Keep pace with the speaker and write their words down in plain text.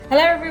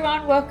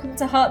everyone, welcome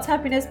to Heart's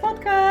Happiness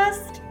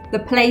Podcast. The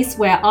place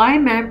where I,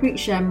 Manpreet,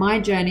 share my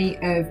journey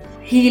of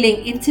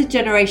healing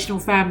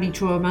intergenerational family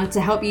trauma to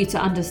help you to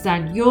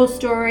understand your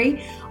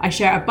story. I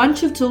share a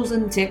bunch of tools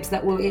and tips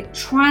that will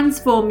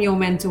transform your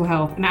mental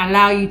health and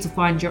allow you to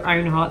find your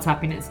own heart's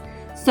happiness.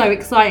 So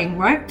exciting,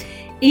 right?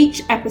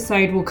 Each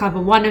episode will cover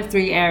one of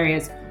three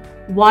areas.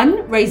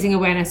 1, raising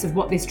awareness of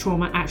what this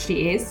trauma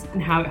actually is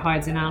and how it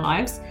hides in our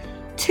lives.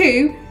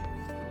 2,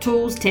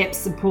 tools, tips,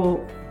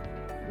 support,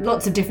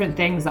 lots of different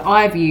things that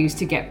I've used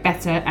to get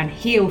better and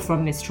heal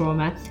from this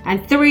trauma.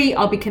 And 3,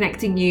 I'll be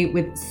connecting you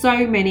with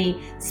so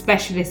many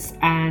specialists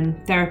and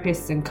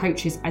therapists and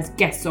coaches as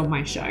guests on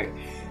my show.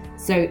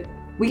 So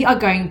we are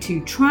going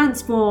to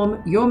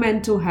transform your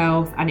mental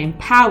health and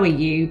empower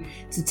you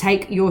to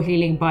take your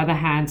healing by the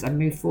hands and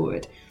move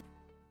forward.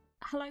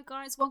 Hello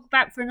guys, welcome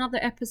back for another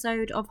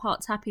episode of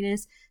Heart's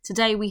Happiness.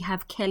 Today we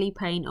have Kelly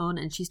Payne on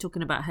and she's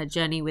talking about her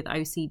journey with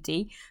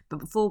OCD. But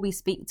before we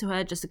speak to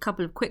her, just a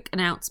couple of quick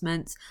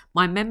announcements.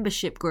 My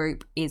membership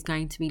group is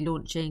going to be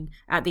launching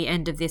at the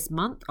end of this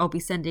month. I'll be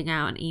sending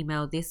out an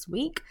email this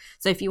week.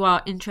 So if you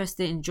are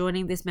interested in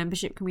joining this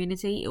membership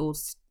community,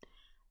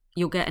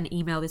 you'll get an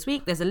email this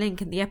week. There's a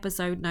link in the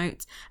episode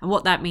notes. And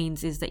what that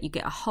means is that you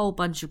get a whole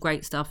bunch of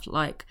great stuff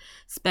like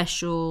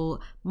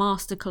special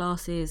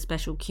masterclasses,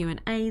 special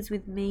Q&As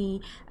with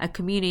me, a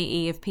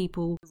community of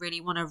people who really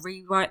want to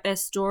rewrite their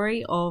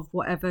story of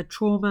whatever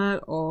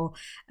trauma or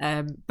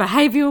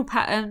behavioural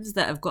patterns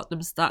that have got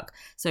them stuck.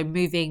 So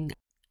moving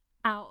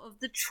out of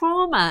the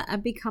trauma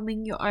and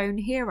becoming your own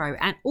hero.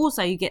 And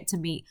also you get to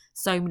meet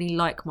so many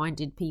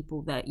like-minded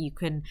people that you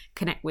can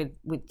connect with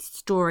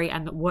story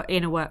and the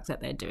inner work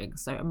that they're doing.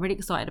 So I'm really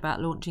excited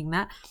about launching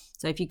that.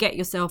 So if you get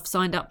yourself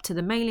signed up to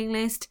the mailing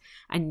list,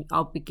 and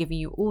I'll be giving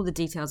you all the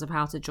details of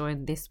how to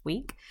join this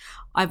week.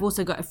 I've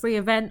also got a free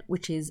event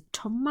which is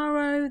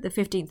tomorrow, the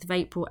 15th of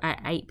April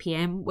at 8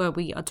 p.m, where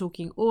we are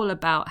talking all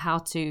about how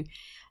to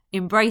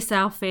embrace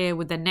our fear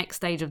with the next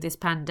stage of this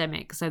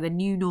pandemic. So the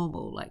new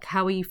normal, like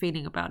how are you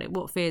feeling about it?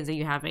 What fears are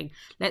you having?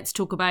 Let's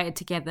talk about it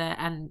together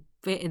and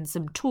fit in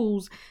some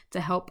tools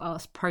to help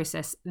us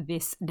process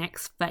this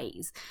next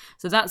phase.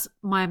 So that's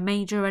my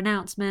major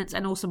announcements.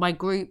 And also my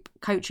group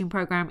coaching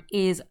program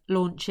is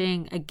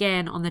launching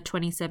again on the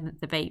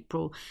 27th of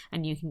April,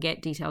 and you can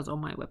get details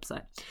on my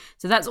website.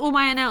 So that's all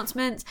my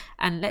announcements,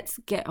 and let's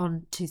get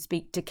on to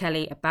speak to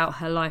Kelly about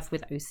her life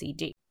with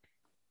OCD.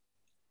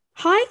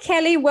 Hi,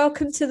 Kelly.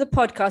 Welcome to the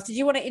podcast. Did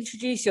you want to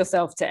introduce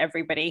yourself to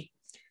everybody?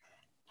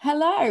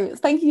 Hello.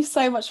 Thank you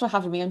so much for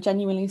having me. I'm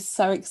genuinely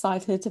so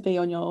excited to be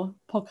on your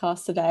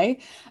podcast today.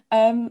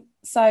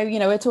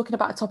 We're talking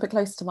about a topic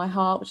close to my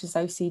heart, which is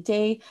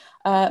OCD.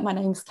 My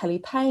name's Kelly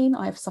Payne.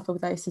 I've suffered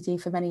with OCD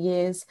for many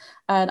years.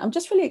 And I'm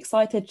just really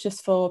excited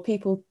just for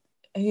people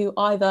who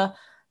either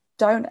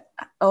don't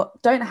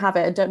have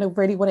it and don't know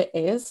really what it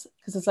is,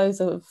 because there's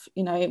loads of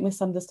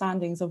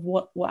misunderstandings of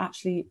what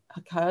actually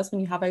occurs when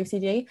you have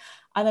OCD,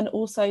 and then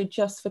also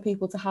just for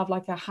people to have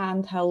like a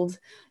handheld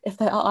if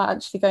they are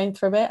actually going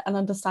through it and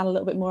understand a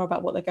little bit more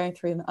about what they're going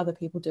through, and that other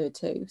people do it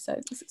too. So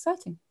it's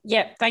exciting.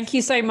 Yeah, thank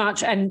you so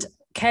much. And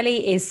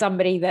Kelly is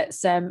somebody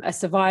that's a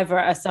survivor,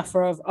 a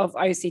sufferer of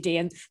OCD,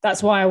 and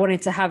that's why I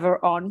wanted to have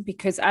her on,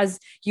 because as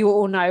you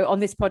all know, on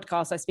this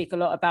podcast I speak a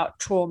lot about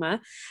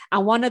trauma,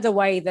 and one of the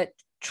way that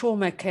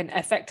trauma can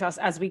affect us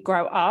as we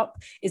grow up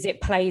is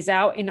it plays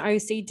out in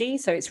OCD.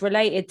 So it's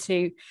related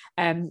to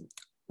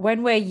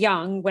when we're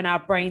young, when our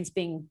brain's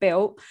being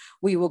built,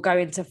 we will go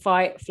into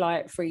fight,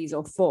 flight, freeze,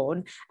 or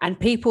fawn. And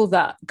people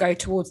that go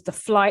towards the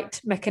flight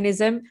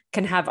mechanism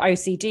can have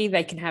OCD,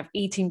 they can have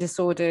eating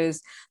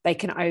disorders, they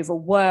can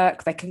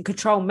overwork, they can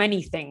control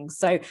many things.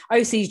 So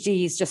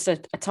OCD is just a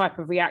type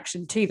of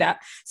reaction to that.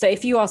 So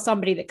if you are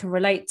somebody that can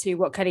relate to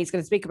what Kelly's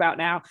going to speak about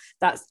now,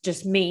 that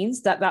just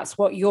means that that's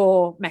what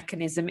your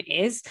mechanism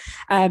is.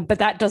 But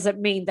that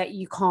doesn't mean that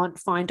you can't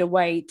find a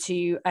way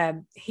to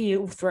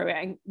heal through it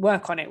and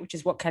work on it, which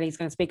is what Kelly's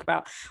going to speak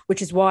about,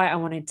 which is why I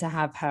wanted to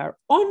have her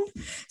on.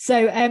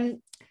 So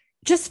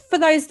just for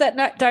those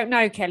that don't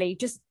know, Kelly,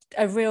 just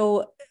I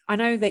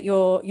know that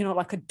you're not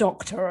like a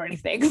doctor or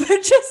anything,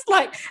 but just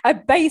like a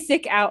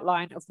basic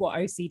outline of what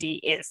OCD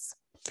is.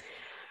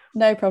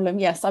 No problem.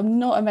 Yes, I'm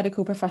not a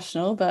medical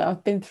professional, but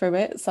I've been through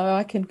it, so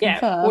I can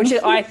confirm. Which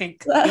I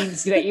think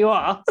means that you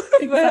are.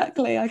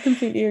 Exactly, I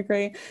completely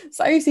agree.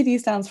 So OCD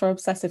stands for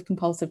obsessive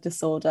compulsive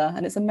disorder,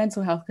 and it's a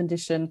mental health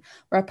condition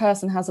where a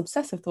person has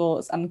obsessive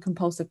thoughts and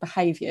compulsive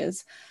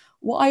behaviours.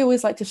 What I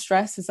always like to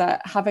stress is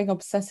that having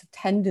obsessive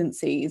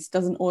tendencies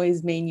doesn't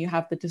always mean you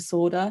have the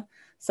disorder.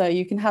 So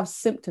you can have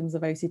symptoms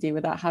of OCD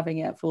without having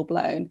it full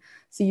blown.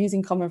 So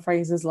using common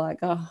phrases like,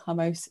 oh,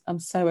 I'm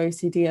so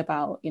OCD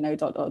about,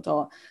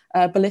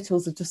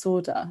 belittles a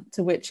disorder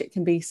to which it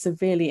can be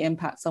severely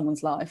impact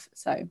someone's life.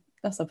 So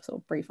that's a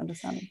sort of brief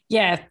understanding.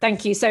 Yeah,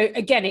 thank you. So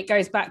again, it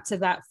goes back to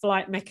that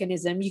flight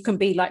mechanism. You can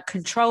be like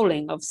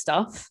controlling of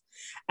stuff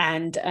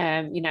and,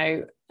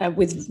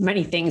 with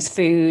many things,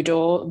 food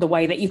or the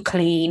way that you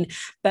clean,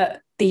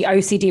 but the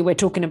OCD we're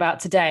talking about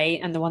today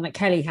and the one that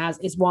Kelly has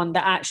is one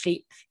that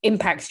actually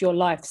impacts your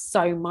life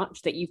so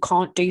much that you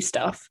can't do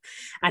stuff,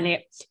 and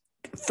it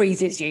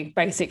freezes you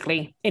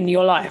basically in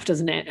your life,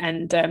 doesn't it?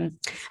 And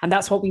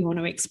that's what we want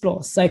to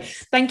explore. So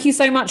thank you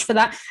so much for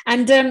that.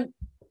 And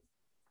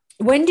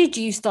when did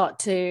you start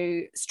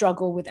to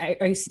struggle with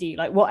OCD?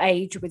 Like, what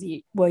age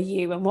were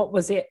you, and what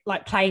was it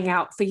like playing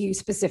out for you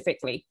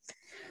specifically?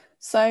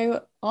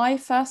 So I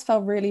first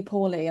felt really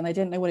poorly and I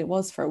didn't know what it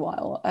was for a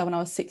while. When I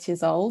was 6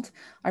 years old,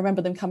 I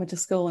remember them coming to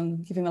school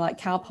and giving me like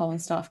Calpol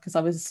and stuff because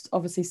I was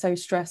obviously so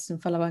stressed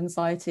and full of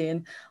anxiety.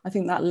 And I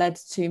think that led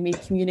to me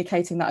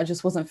communicating that I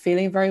just wasn't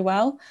feeling very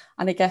well.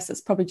 And I guess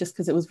it's probably just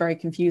because it was very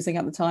confusing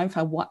at the time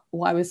for what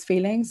I was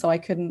feeling. So I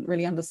couldn't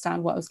really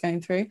understand what I was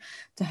going through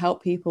to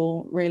help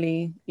people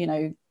really,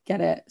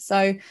 get it.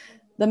 So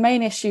the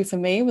main issue for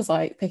me was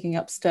like picking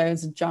up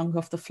stones and junk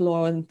off the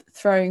floor and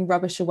throwing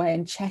rubbish away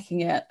and checking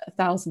it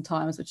 1,000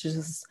 times, which is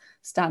just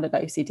standard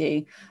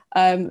OCD.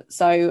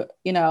 So,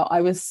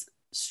 I was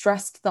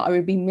stressed that I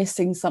would be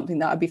missing something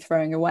that I'd be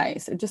throwing away.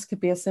 So it just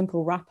could be a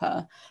simple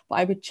wrapper, but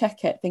I would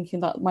check it thinking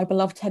that my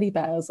beloved teddy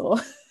bears or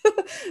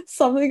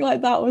something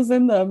like that was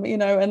in them,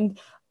 and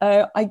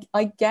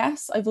I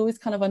guess I've always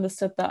kind of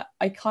understood that.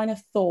 I kind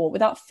of thought,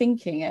 without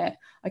thinking it,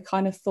 I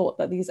kind of thought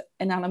that these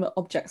inanimate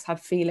objects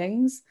have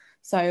feelings.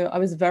 So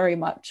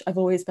I've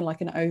always been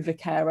like an over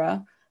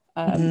carer.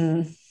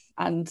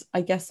 And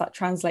I guess that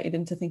translated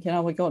into thinking,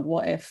 oh my God,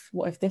 what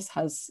if this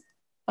has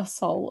a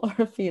soul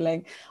or a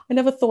feeling? I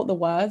never thought the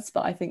words,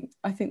 but I think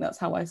that's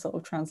how I sort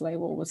of translate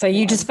what was. So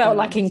you just felt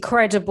like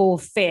incredible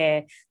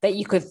fear that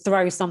you could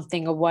throw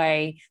something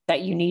away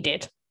that you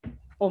needed.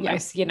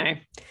 Almost,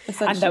 and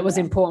that was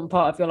an important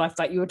part of your life.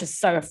 Like you were just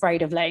so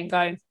afraid of letting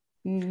go.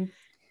 It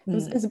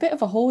was a bit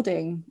of a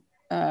hoarding.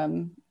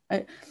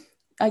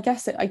 I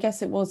guess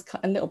it was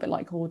a little bit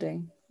like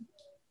hoarding.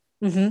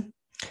 Mm-hmm.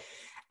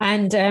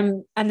 And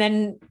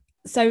then,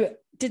 so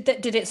did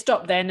it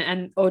stop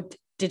then, or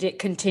did it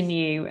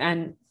continue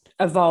and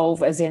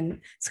evolve? As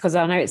in, because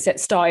I know it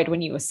started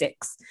when you were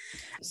 6.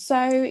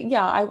 So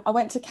yeah, I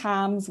went to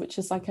CAMS, which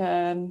is like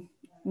a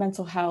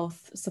mental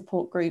health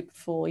support group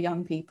for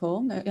young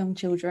people, young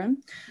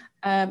children.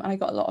 And I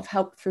got a lot of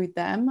help through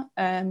them.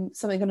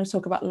 Something I'm going to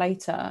talk about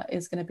later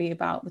is going to be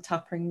about the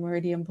tapping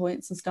meridian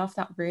points and stuff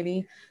that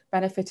really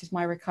benefited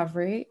my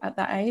recovery at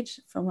that age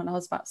from when I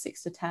was about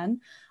 6 to 10.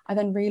 I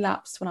then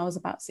relapsed when I was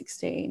about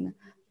 16.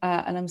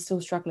 And I'm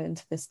still struggling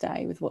to this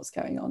day with what's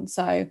going on.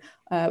 So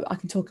I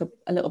can talk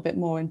a little bit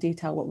more in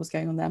detail what was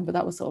going on then, but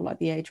that was sort of like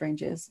the age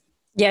ranges.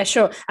 Yeah,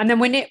 sure. And then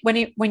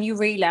when you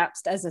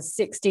relapsed as a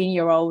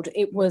 16-year-old,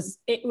 it was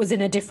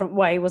in a different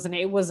way, wasn't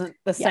it? It wasn't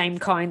the same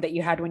kind that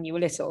you had when you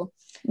were little.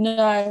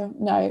 No,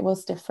 it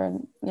was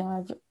different.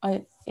 Yeah,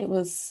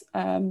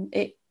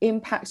 it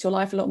impacts your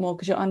life a lot more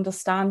because you're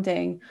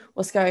understanding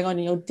what's going on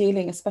and you're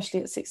dealing,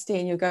 especially at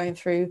 16, you're going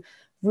through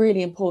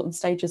really important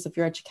stages of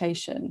your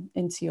education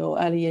into your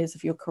early years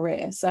of your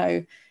career.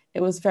 So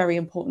it was very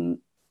important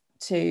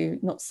to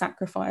not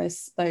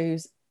sacrifice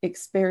those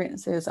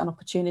experiences and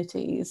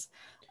opportunities,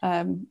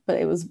 but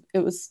it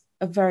was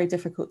a very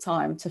difficult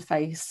time to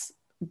face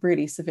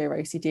really severe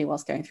OCD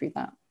whilst going through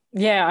that.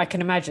 Yeah, I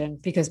can imagine,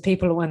 because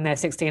people when they're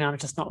 16 are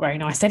just not very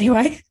nice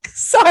anyway.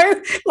 So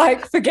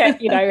like forget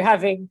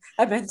having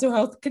a mental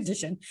health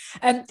condition.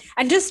 And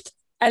just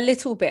a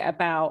little bit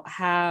about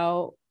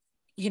how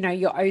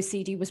your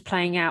OCD was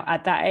playing out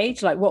at that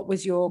age. Like, what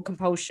was your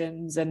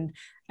compulsions and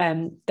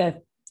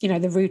the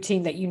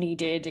routine that you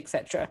needed,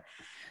 etc.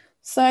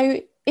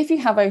 So if you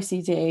have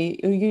OCD,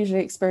 you'll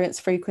usually experience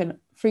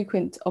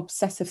frequent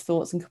obsessive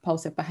thoughts and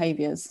compulsive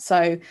behaviors.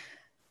 So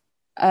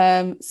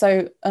a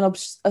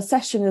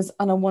session is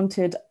an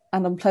unwanted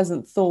and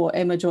unpleasant thought,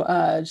 image, or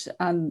urge,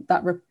 and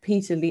that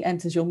repeatedly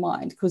enters your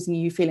mind, causing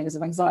you feelings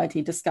of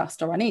anxiety,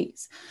 disgust, or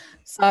unease.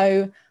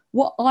 So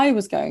what I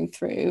was going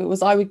through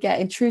was I would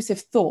get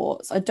intrusive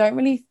thoughts. I didn't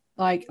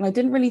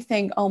really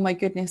think, oh my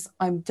goodness,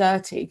 I'm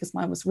dirty, because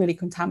mine was really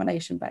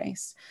contamination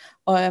based.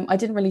 I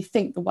didn't really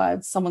think the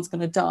words, someone's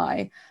going to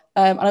die.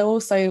 And I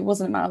also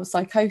wasn't a man of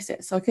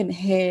psychosis, so I couldn't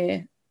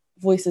hear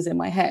voices in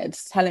my head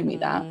telling me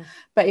that.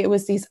 But it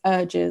was these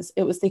urges,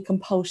 it was the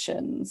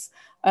compulsions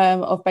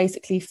of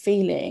basically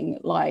feeling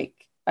like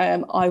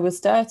I was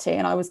dirty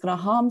and I was going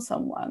to harm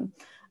someone.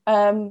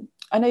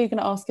 I know you're going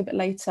to ask a bit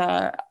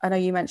later. I know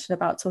you mentioned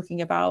about talking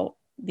about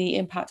the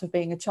impact of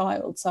being a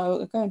child, so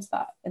I'll go into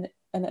that in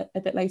a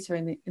bit later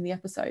in the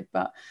episode.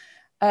 But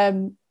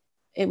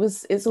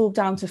it's all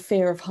down to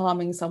fear of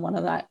harming someone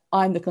and that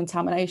I'm the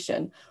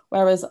contamination.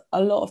 Whereas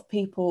a lot of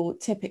people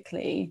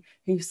typically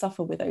who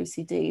suffer with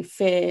OCD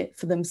fear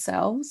for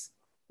themselves.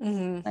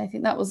 Mm-hmm. I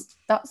think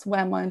that's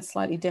where mine's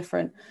slightly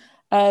different.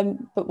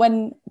 But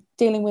when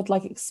dealing with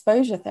like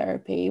exposure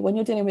therapy, when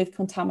you're dealing with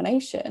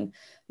contamination,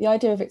 the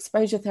idea of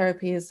exposure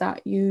therapy is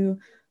that you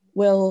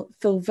will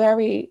feel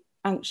very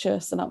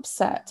anxious and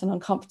upset and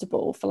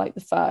uncomfortable for like the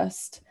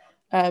first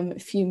a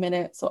few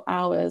minutes or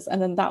hours,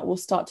 and then that will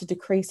start to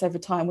decrease over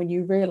time when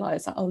you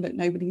realize that, oh look,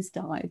 nobody's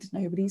died,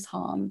 nobody's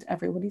harmed,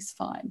 everybody's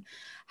fine.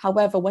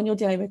 However, when you're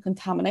dealing with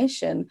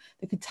contamination,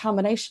 the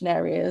contamination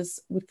areas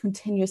would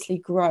continuously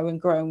grow and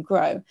grow and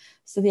grow,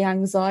 so the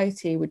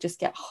anxiety would just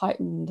get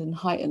heightened and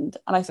heightened.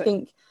 And I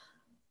think,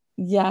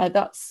 yeah,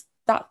 that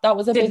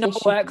was a big issue. Did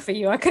not work for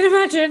you, I can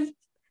imagine.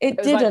 It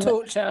was didn't. like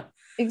torture.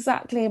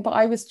 Exactly. But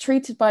I was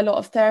treated by a lot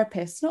of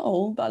therapists, not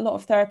all, but a lot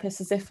of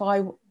therapists, as if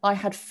I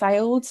had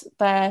failed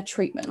their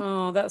treatment.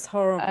 Oh, that's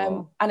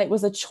horrible. And it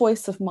was a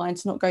choice of mine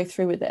to not go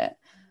through with it.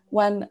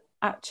 When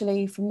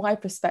actually, from my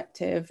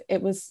perspective,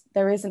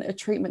 there isn't a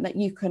treatment that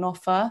you can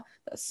offer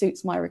that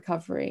suits my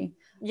recovery.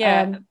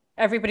 Yeah.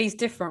 Everybody's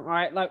different,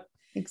 right? Like,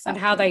 exactly.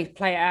 And how they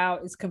play it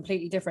out is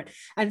completely different.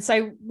 And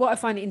so what I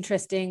find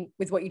interesting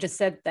with what you just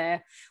said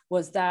there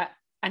was that,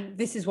 and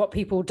this is what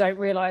people don't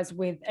realize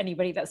with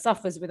anybody that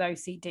suffers with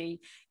OCD,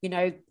 you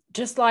know,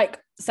 just like,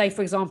 say,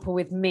 for example,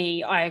 with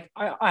me, I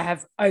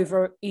have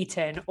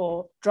overeaten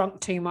or drunk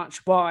too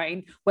much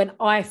wine when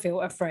I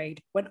feel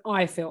afraid, when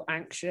I feel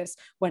anxious,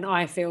 when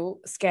I feel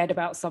scared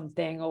about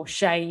something, or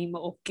shame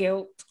or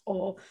guilt,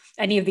 or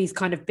any of these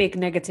kind of big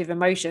negative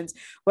emotions.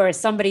 Whereas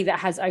somebody that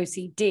has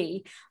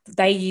OCD,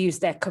 they use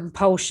their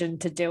compulsion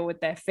to deal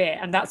with their fear.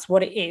 And that's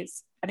what it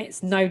is. And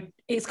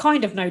it's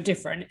kind of no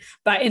different,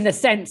 but in the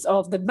sense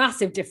of the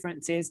massive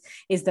difference is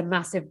the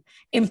massive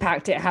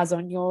impact it has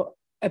on your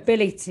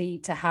ability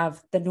to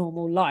have the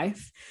normal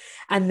life.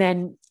 And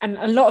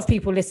a lot of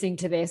people listening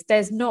to this,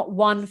 there's not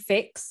one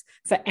fix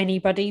for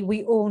anybody.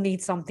 We all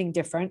need something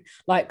different.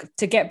 Like,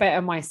 to get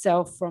better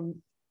myself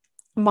from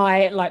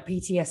my like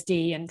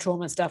PTSD and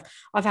trauma stuff,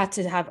 I've had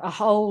to have a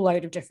whole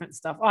load of different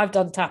stuff. I've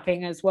done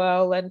tapping as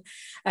well, and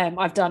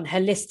I've done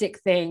holistic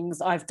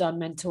things, I've done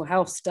mental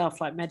health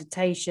stuff like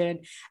meditation,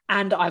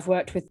 and I've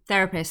worked with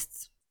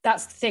therapists.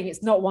 That's the thing,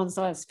 it's not one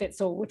size fits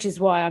all, which is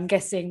why I'm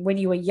guessing when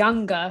you were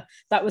younger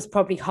that was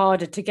probably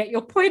harder to get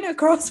your point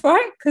across,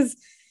 right? Because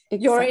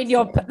you're in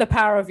the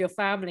power of your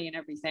family and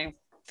everything.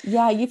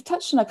 Yeah, you've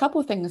touched on a couple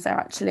of things there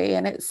actually,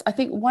 and I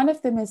think one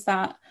of them is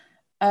that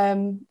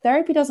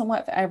therapy doesn't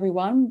work for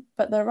everyone,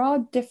 but there are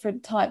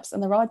different types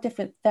and there are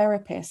different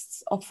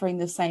therapists offering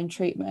the same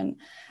treatment.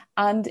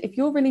 And if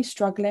you're really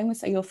struggling with,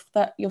 say,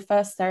 your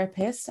first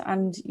therapist,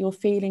 and you're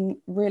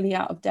feeling really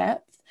out of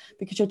depth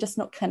because you're just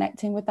not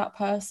connecting with that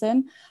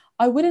person,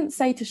 I wouldn't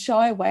say to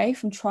shy away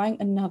from trying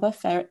another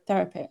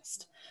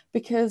therapist,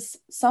 because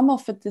some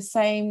offered the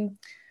same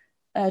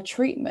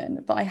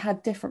treatment, but I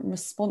had different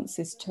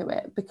responses to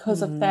it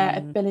because of their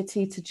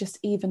ability to just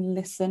even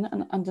listen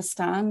and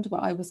understand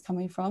where I was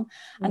coming from,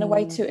 and a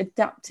way to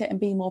adapt it and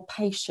be more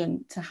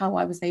patient to how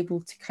I was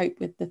able to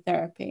cope with the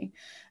therapy.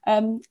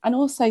 And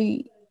also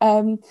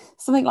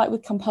something like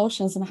with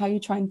compulsions and how you're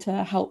trying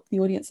to help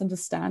the audience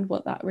understand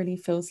what that really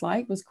feels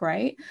like was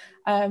great.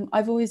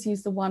 I've always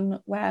used the one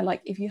where,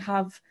 like, if you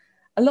have,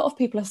 a lot of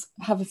people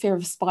have a fear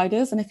of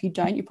spiders, and if you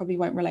don't, you probably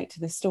won't relate to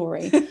this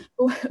story.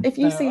 If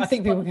you see, I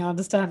think people can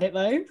understand it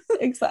though.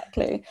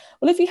 Exactly.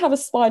 Well, if you have a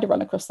spider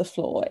run across the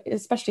floor,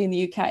 especially in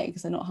the UK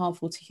because they're not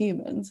harmful to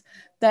humans,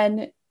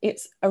 then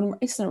it's an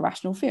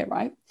irrational fear,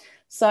 right?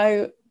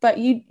 So, but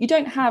you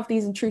don't have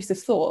these intrusive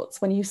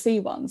thoughts when you see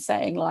one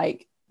saying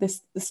like,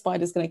 the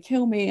spider's going to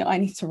kill me, I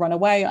need to run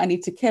away, I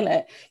need to kill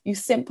it. You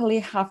simply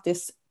have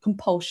this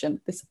compulsion,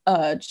 this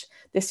urge,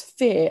 this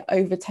fear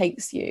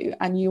overtakes you,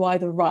 and you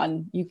either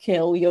run, you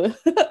kill, you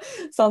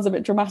sounds a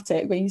bit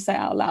dramatic when you say it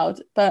out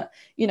loud, but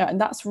you know, and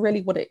that's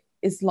really what it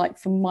is like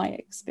from my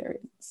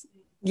experience.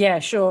 Yeah,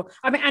 sure.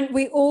 I mean, and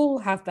we all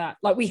have that.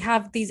 Like, we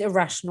have these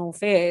irrational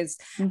fears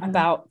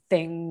about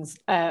things.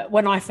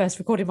 When I first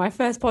recorded my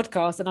first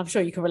podcast, and I'm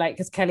sure you can relate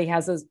because Kelly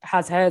has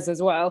hers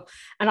as well,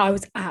 and I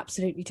was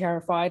absolutely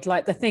terrified.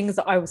 Like, the things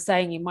that I was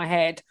saying in my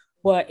head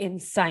were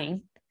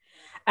insane.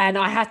 And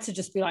I had to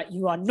just be like,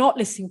 you are not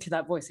listening to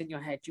that voice in your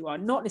head. You are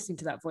not listening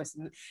to that voice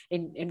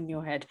in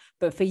your head.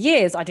 But for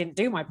years, I didn't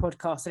do my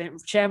podcast. I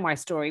didn't share my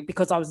story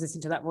because I was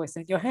listening to that voice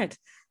in your head.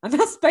 And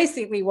that's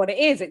basically what it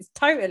is. It's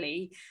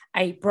totally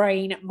a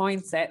brain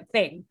mindset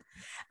thing.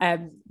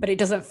 But it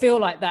doesn't feel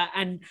like that.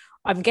 And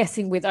I'm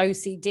guessing with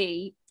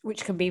OCD,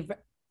 which can be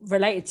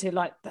related to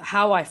like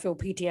how I feel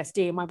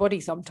PTSD in my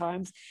body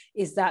sometimes,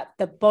 is that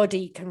the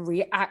body can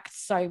react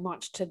so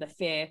much to the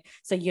fear.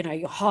 So, you know,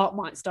 your heart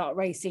might start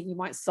racing, you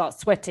might start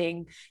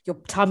sweating, your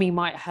tummy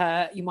might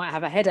hurt, you might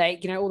have a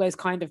headache, you know, all those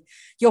kind of,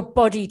 your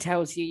body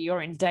tells you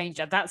you're in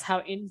danger. That's how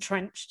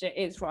entrenched it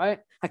is, right?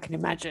 I can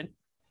imagine.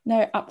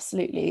 No,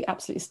 absolutely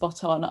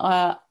spot on.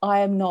 I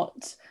am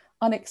not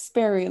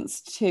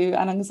unexperienced to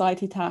an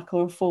anxiety attack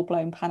or a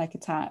full-blown panic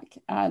attack,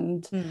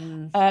 and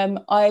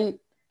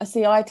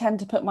I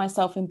tend to put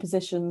myself in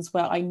positions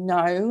where I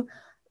know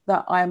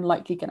that I'm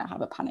likely going to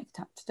have a panic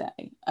attack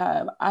today.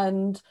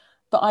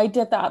 But I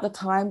did that at the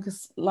time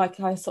because, like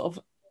I sort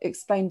of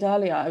explained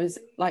earlier, I was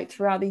like,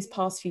 throughout these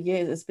past few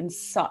years, it's been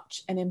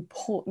such an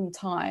important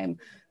time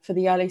for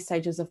the early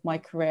stages of my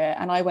career.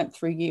 And I went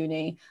through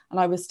uni and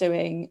I was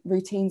doing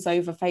routines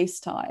over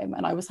FaceTime,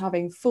 and I was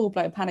having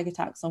full-blown panic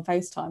attacks on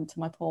FaceTime to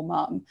my poor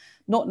mum,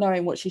 not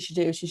knowing what she should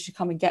do. She should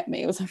come and get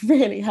me. It was a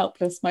really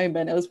helpless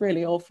moment. It was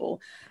really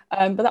awful.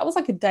 But that was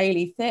like a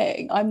daily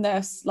thing. I'm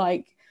there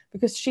like,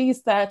 because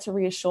she's there to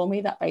reassure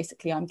me that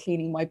basically I'm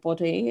cleaning my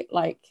body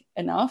like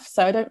enough.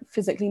 So I don't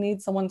physically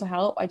need someone to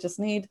help. I just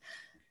need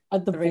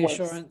the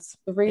reassurance.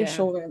 The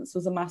reassurance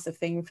was a massive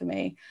thing for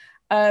me.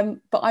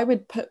 But I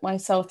would put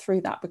myself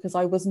through that because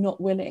I was not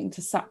willing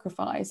to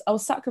sacrifice. I will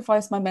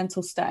sacrifice my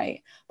mental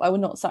state, but I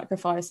would not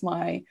sacrifice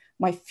my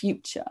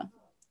future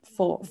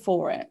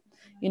for it,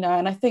 you know.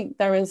 And I think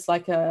there's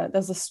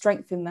a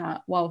strength in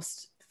that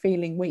whilst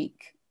feeling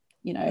weak,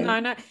 you know.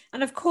 No,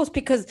 and of course,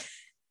 because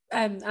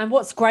and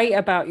what's great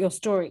about your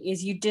story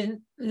is you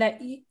didn't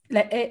let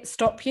it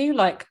stop you.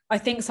 Like, I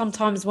think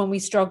sometimes when we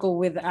struggle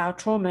with our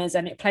traumas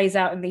and it plays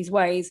out in these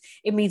ways,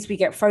 it means we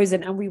get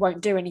frozen and we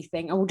won't do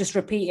anything and we'll just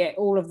repeat it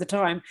all of the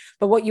time.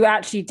 But what you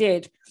actually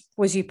did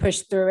was you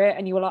pushed through it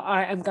and you were like,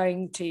 I am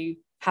going to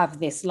have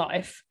this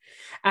life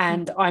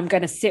and I'm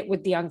going to sit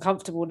with the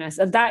uncomfortableness.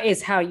 And that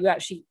is how you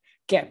actually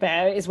get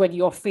better, is when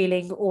you're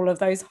feeling all of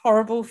those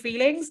horrible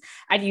feelings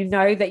and you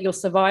know that you're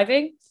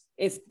surviving.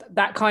 It's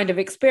that kind of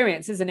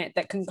experience, isn't it,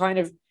 that can kind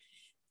of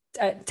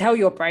tell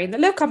your brain that,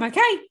 look, I'm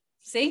okay.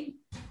 See?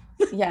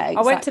 Yeah, exactly.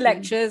 I went to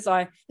lectures,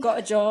 I got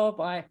a job,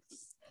 I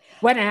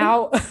went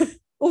out,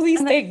 all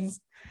these things.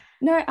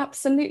 No,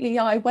 absolutely.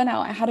 Yeah, I went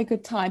out, I had a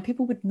good time.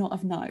 People would not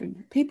have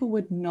known.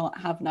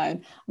 I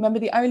remember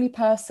the only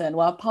person,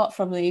 well, apart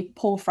from the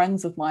poor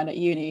friends of mine at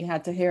uni who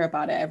had to hear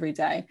about it every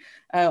day,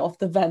 of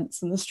the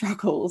vents and the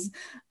struggles,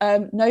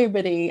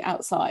 nobody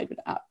outside would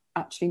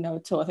actually know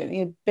at all. I think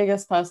the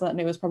biggest person that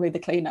knew was probably the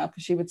cleaner,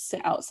 because she would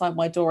sit outside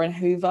my door in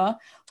Hoover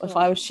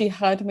if she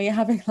heard me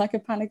having like a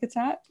panic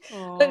attack.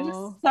 It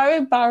was so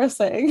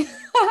embarrassing.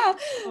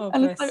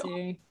 Bless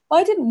you.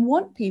 I didn't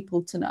want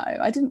people to know.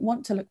 I didn't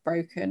want to look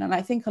broken. And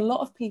I think a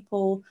lot of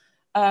people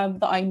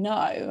that I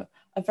know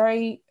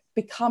are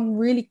become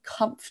really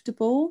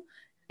comfortable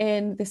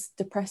in this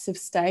depressive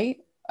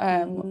state,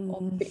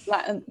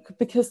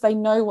 because they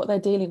know what they're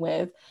dealing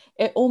with.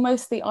 It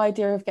almost, the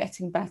idea of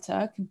getting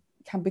better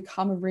can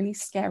become a really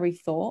scary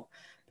thought,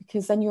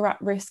 because then you're at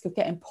risk of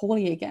getting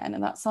poorly again,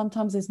 and that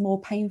sometimes is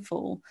more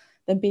painful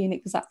than being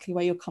exactly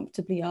where you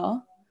comfortably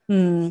are.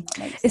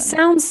 It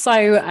sounds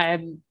so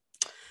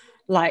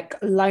like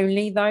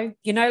lonely though,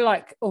 you know,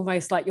 like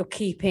almost like you're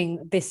keeping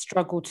this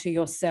struggle to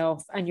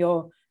yourself and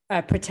you're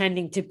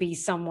pretending to be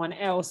someone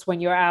else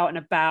when you're out and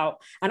about.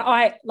 And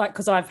I like,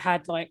 because I've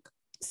had like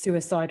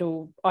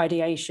suicidal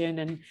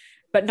ideation,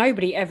 but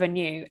nobody ever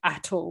knew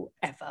at all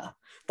ever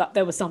that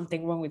there was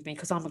something wrong with me,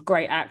 because I'm a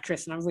great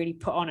actress and I really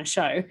put on a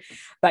show,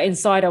 but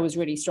inside I was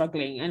really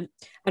struggling.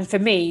 And for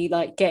me,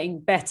 like, getting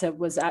better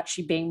was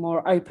actually being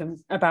more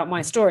open about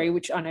my story,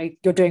 which I know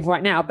you're doing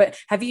right now. But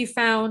have you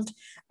found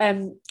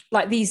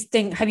like these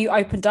things, have you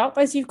opened up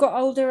as you've got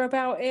older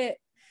about it,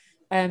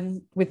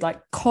 with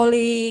like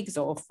colleagues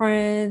or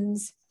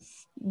friends?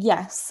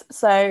 Yes.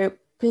 So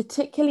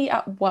particularly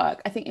at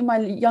work, I think in my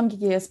younger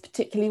years,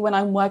 particularly when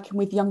I'm working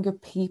with younger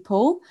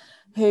people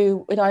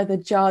who would either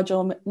judge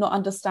or not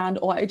understand,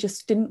 or I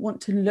just didn't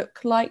want to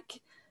look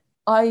like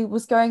I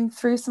was going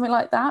through something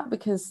like that,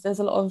 because there's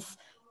a lot of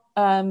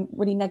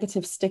really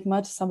negative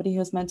stigma to somebody who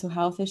has mental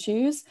health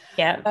issues.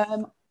 Yeah.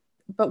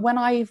 But when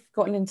I've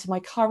gotten into my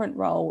current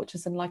role, which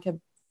is in like a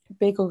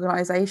big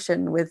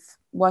organization with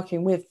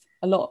working with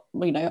a lot,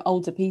 you know,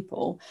 older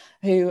people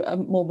who are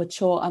more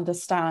mature,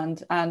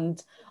 understand,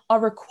 and are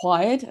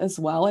required as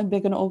well in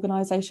bigger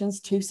organizations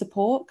to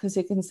support, because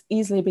it can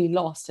easily be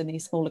lost in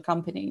these smaller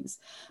companies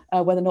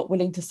where they're not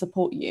willing to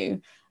support you.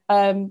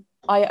 I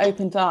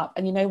opened up,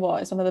 and you know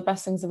what, it's one of the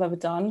best things I've ever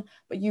done.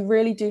 But you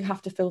really do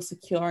have to feel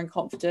secure and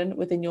confident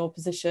within your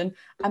position,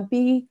 and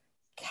be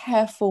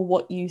careful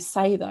what you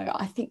say, though.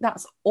 I think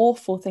that's an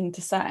awful thing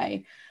to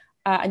say.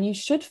 And you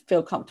should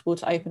feel comfortable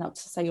to open up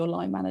to, say, your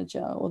line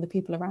manager or the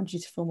people around you,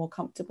 to feel more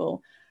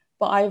comfortable.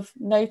 But I've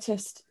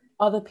noticed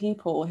other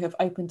people who have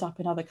opened up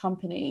in other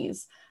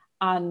companies,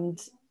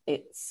 and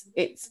it's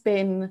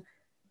been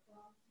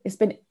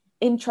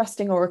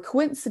interesting, or a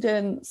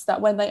coincidence,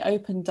 that when they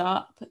opened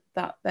up,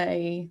 that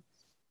they,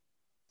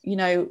 you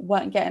know,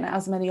 weren't getting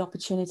as many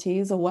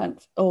opportunities,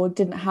 or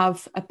didn't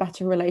have a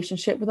better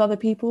relationship with other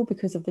people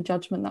because of the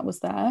judgment that was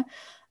there.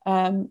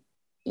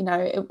 You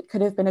know, it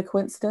could have been a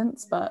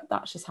coincidence, but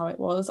that's just how it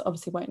was.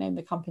 Obviously won't name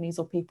the companies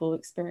or people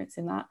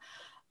experiencing that.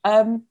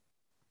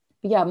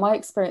 But yeah, my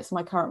experience in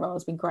my current role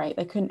has been great.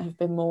 They couldn't have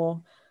been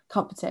more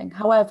comforting.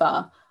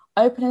 However,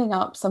 opening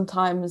up,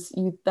 sometimes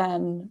you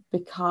then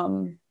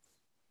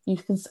you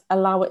can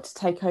allow it to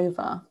take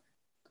over.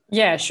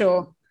 Yeah,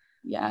 sure.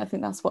 Yeah, I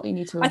think that's what you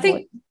need to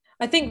avoid.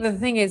 I think the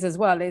thing is as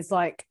well is,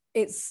 like,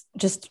 it's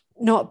just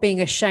not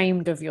being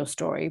ashamed of your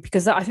story,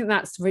 because I think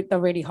that's the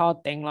really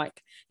hard thing.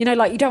 Like, you know,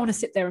 like you don't want to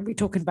sit there and be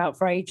talking about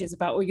for ages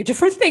about all your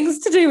different things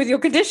to do with your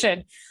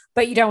condition,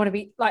 but you don't want to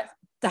be like,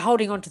 the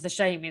holding on to the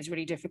shame is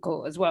really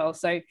difficult as well.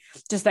 So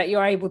just that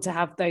you're able to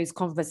have those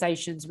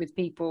conversations with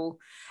people,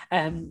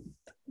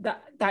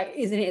 that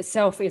is in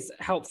itself is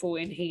helpful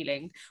in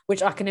healing,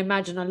 which I can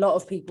imagine a lot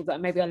of people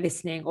that maybe are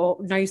listening or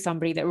know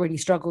somebody that really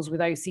struggles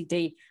with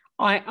OCD.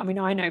 I mean,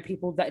 I know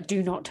people that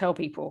do not tell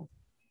people,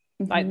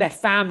 like their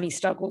family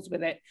struggles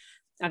with it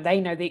and they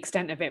know the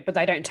extent of it, but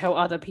they don't tell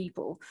other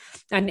people.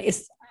 And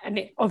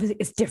obviously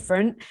it's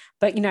different,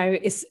 but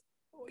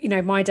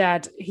my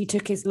dad, he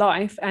took his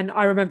life, and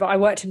I remember I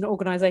worked in an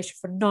organization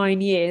for 9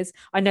 years.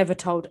 I never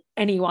told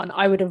anyone.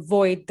 I would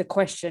avoid the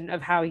question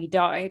of how he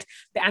died,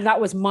 and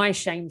that was my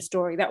shame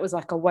story. That was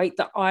like a weight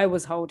that I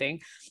was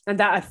holding,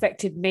 and that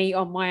affected me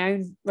on my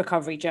own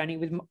recovery journey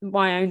with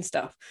my own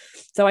stuff.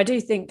 So I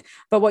do think,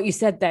 but what you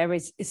said there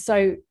is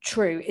so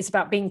true. It's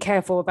about being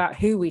careful about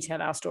who we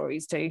tell our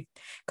stories to,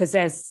 because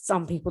there's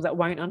some people that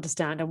won't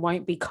understand and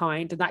won't be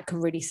kind, and that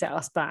can really set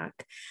us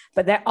back.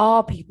 But there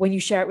are people, when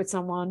you share it with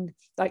someone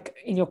like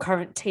in your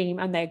current team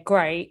and they're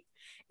great,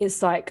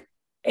 it's like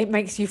it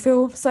makes you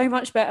feel so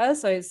much better.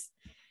 So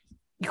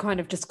you kind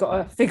of just got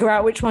to figure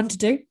out which one to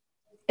do.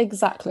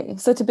 Exactly.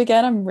 So to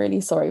begin, I'm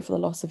really sorry for the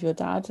loss of your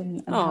dad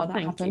and how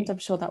that happened. You. I'm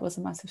sure that was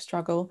a massive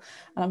struggle,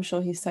 and I'm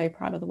sure he's so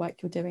proud of the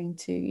work you're doing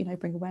to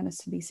bring awareness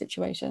to these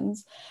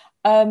situations.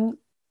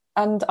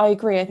 And I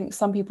agree. I think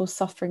some people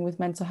suffering with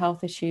mental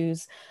health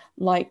issues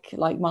like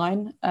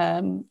mine,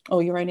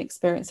 or your own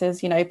experiences,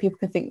 people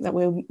can think that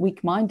we're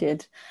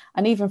weak-minded.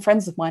 And even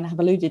friends of mine have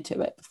alluded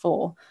to it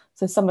before.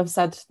 So some have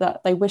said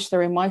that they wish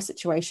they're in my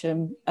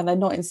situation, and they're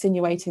not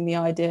insinuating the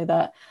idea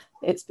that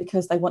it's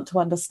because they want to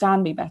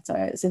understand me better.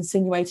 It's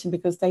insinuating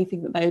because they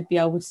think that they would be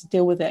able to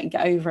deal with it and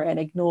get over it and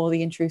ignore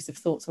the intrusive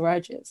thoughts or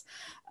urges.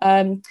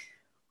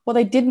 What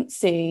they didn't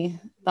see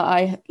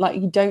that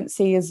you don't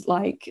see is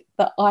like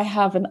that I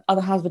have and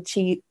others have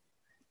achieved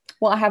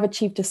what I have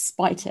achieved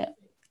despite it,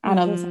 and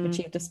others have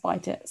achieved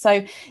despite it.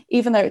 So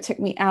even though it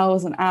took me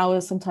hours and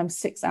hours, sometimes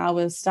 6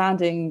 hours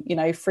standing,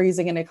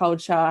 freezing in a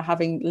cold shower,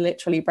 having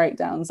literally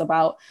breakdowns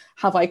about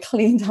have I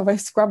cleaned, have I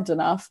scrubbed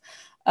enough?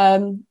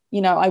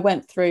 I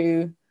went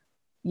through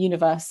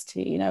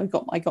university, I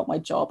got my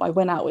job, I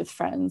went out with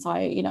friends,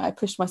 I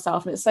pushed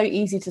myself, and it's so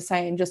easy to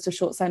say in just a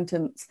short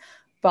sentence,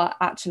 but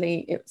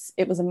actually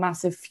it was a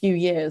massive few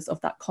years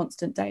of that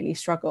constant daily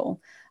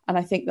struggle. And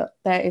I think that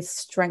there is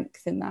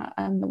strength in that,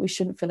 and that we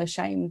shouldn't feel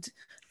ashamed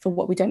for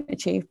what we don't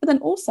achieve. But then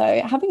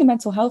also having a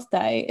mental health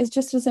day is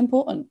just as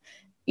important,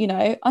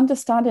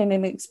 understanding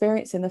and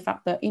experiencing the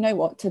fact that,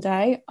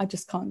 today I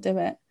just can't do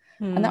it.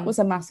 And that was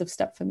a massive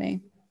step for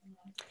me.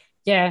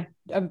 Yeah,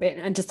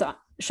 and just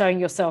showing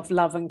yourself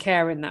love and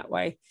care in that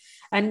way.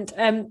 And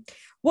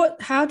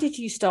how did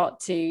you start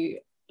to,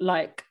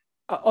 like,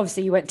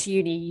 obviously you went to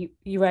uni,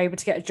 you were able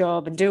to get a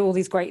job and do all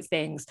these great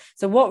things.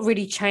 So what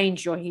really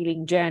changed your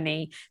healing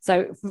journey?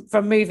 So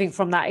from moving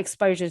from that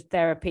exposure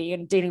therapy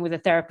and dealing with a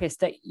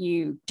therapist that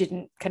you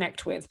didn't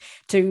connect with,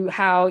 to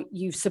how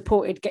you've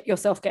supported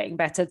yourself getting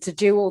better to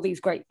do all these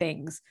great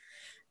things?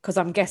 Because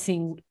I'm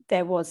guessing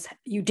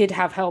you did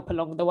have help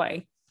along the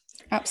way.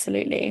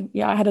 Absolutely.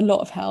 Yeah, I had a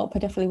lot of help. I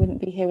definitely wouldn't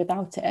be here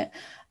without it.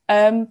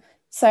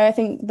 So I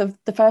think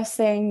the first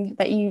thing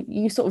that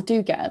you sort of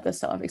do get at the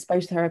start of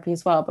exposure therapy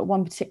as well, but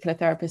one particular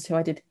therapist who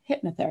I did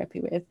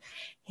hypnotherapy with,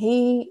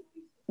 he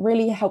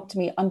really helped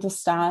me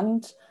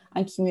understand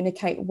and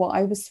communicate what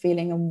I was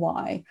feeling and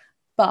why.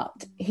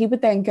 But he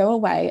would then go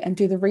away and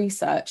do the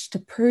research to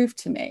prove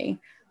to me,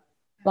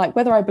 like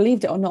whether I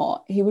believed it or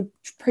not, he would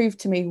prove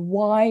to me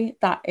why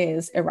that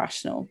is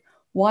irrational.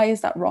 Why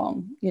is that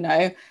wrong?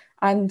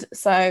 And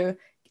so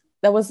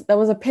there was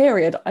a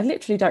period, I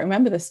literally don't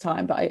remember this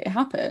time, but it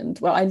happened,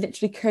 where I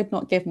literally could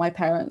not give my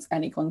parents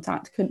any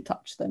contact, couldn't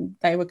touch them.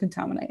 They were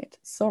contaminated.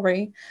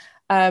 Sorry.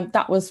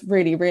 That was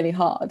really, really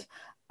hard.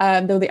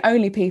 They were the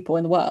only people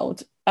in the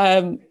world.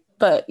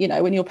 But,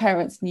 when your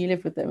parents and you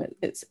live with them,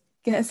 it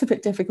gets a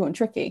bit difficult and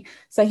tricky.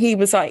 So he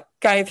was like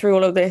going through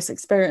all of this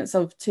experience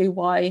to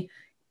why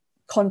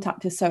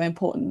contact is so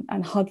important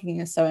and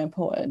hugging is so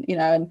important,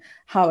 and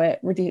how it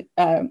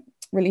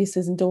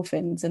releases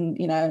endorphins and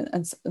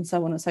and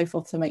so on and so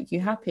forth to make you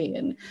happy.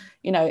 And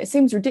it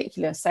seems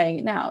ridiculous saying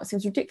it now, it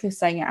seems ridiculous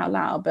saying it out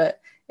loud,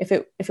 but if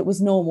it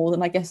was normal,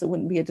 then I guess it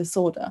wouldn't be a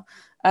disorder.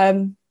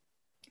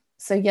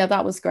 So yeah,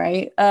 that was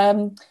great.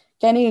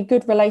 Getting a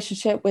good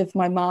relationship with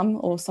my mum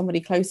or somebody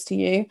close to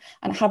you,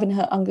 and having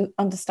her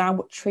understand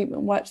what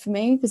treatment worked for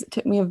me, because it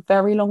took me a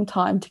very long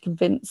time to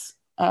convince.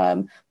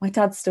 My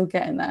dad's still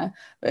getting there,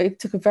 but it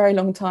took a very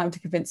long time to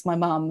convince my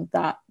mum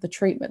that the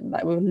treatment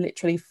that we were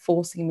literally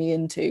forcing me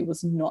into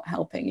was not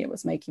helping. It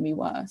was making me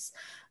worse.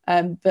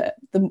 But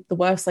the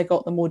worse they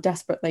got, the more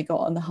desperate they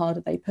got, and the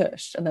harder they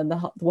pushed, and then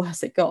the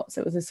worse it got.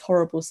 So it was this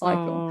horrible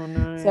cycle. Oh,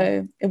 no.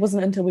 So it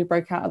wasn't until we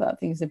broke out of that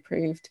things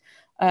improved.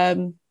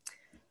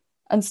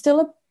 And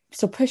still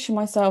still pushing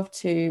myself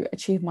to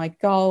achieve my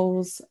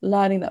goals,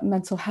 learning that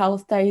mental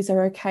health days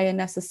are okay and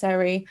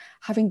necessary,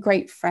 having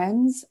great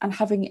friends and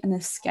having an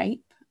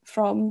escape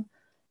from,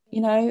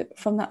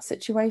 from that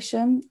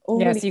situation. All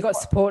Yeah, really so you got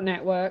a support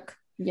network.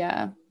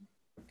 Yeah.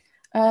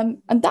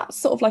 And that's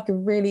sort of like a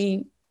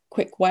really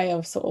quick way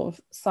of sort of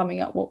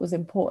summing up what was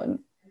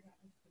important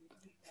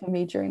for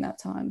me during that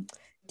time.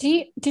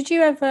 Did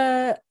you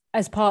ever,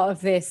 as part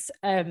of this,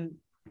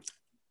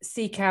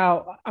 seek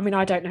out, I mean,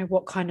 I don't know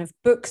what kind of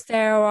books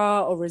there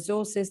are or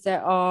resources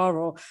there are,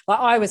 or like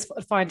I always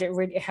find it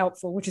really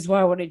helpful, which is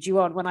why I wanted you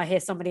on, when I hear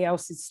somebody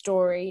else's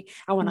story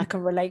and when I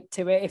can relate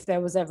to it. If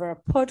there was ever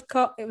a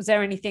podcast, was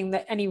there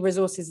any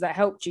resources that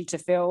helped you to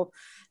feel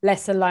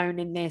less alone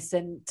in this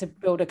and to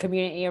build a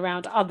community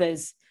around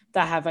others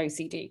that have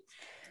OCD?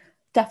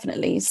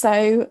 Definitely.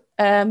 So,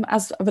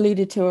 as I've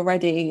alluded to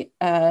already,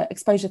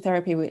 exposure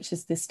therapy, which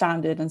is the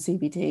standard, and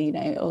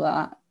CBT, all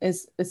that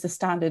is the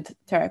standard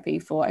therapy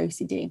for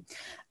OCD,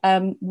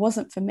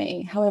 wasn't for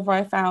me. However,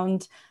 I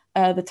found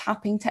the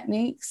tapping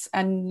techniques,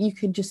 and you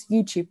could just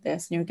YouTube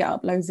this and you'll get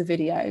up loads of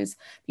videos.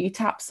 You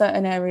tap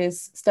certain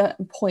areas,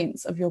 certain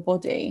points of your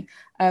body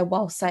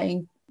while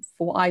saying,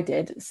 for what I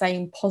did,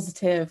 saying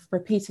positive,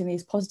 repeating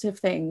these positive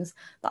things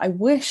that I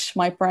wish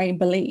my brain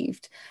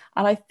believed.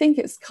 And I think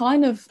it's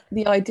kind of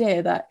the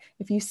idea that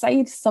if you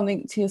say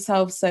something to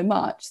yourself so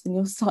much, then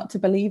you'll start to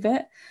believe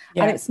it.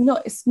 Yeah. And it's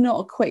not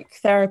a quick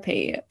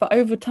therapy, but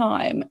over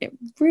time, it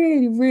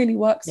really, really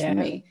works for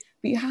me.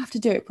 But you have to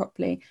do it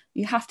properly.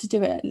 You have to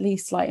do it at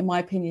least, like, in my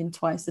opinion,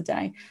 twice a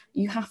day.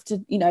 You have to,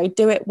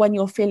 do it when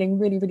you're feeling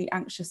really, really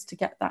anxious to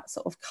get that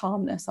sort of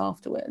calmness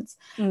afterwards.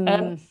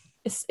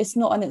 It's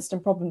not an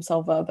instant problem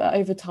solver, but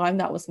over time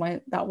that was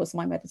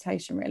my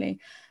meditation, really.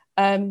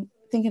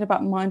 Thinking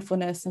about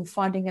mindfulness and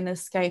finding an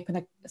escape and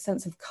a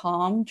sense of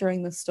calm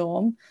during the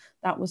storm,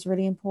 that was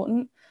really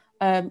important.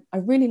 I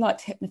really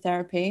liked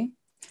hypnotherapy.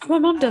 My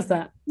mum does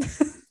that.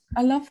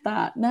 I love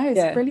that. No,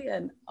 it's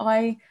brilliant.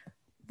 I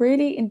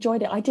really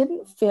enjoyed it. I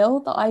didn't feel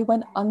that I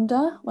went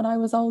under when I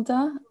was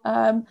older,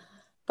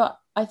 but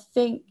I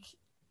think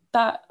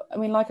that, I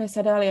mean, like I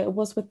said earlier, it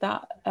was with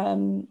that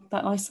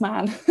nice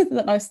man,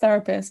 that nice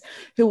therapist,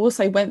 who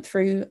also went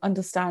through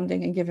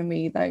understanding and giving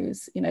me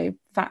those,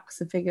 facts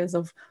and figures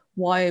of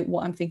why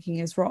what I'm thinking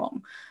is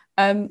wrong.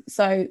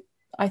 So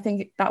I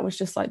think that was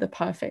just like the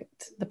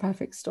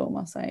perfect storm,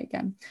 I'll say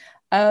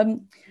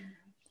again.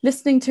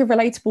 Listening to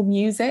relatable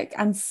music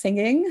and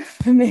singing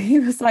for me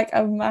was like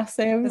a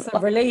massive... It's a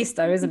release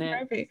though, isn't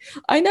it?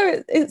 I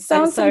know it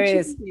sounds so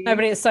cheesy. No,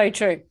 but it's so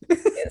true.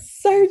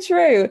 It's so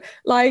true.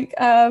 Like,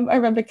 I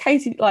remember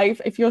Katie,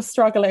 like, if you're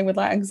struggling with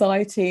like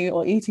anxiety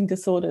or eating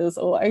disorders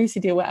or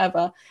OCD or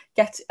whatever,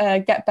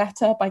 Get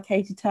Better by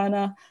Katie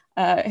Turner,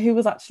 who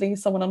was actually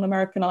someone on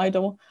American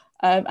Idol.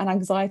 And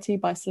Anxiety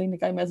by Selena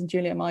Gomez and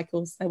Julia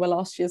Michaels. They were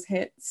last year's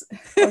hits.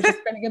 I was just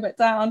feeling a bit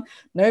down.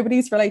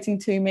 Nobody's relating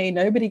to me.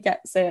 Nobody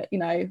gets it.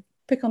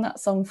 Pick on that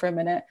song for a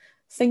minute.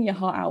 Sing your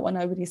heart out when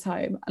nobody's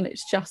home. And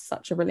it's just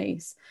such a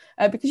release.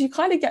 Because you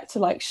kind of get to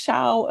like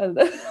shout and,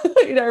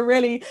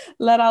 really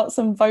let out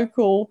some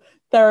vocal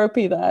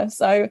therapy there.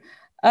 So,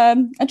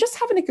 and just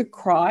having a good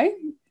cry,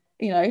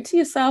 to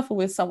yourself or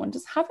with someone,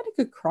 just having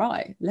a good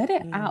cry. Let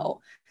it out.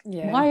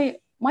 Yeah.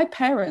 My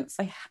parents,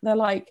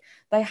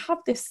 they have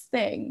this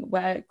thing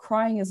where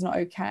crying is not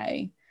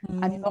okay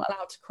and you're not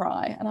allowed to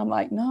cry. And I'm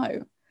like,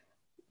 no,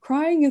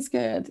 crying is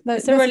good.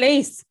 It's a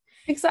release.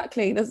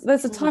 Exactly.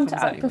 There's a time to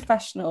act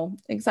professional.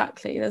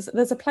 Exactly.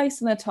 There's a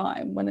place and a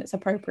time when it's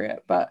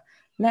appropriate, but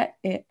let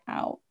it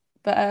out.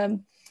 But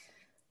and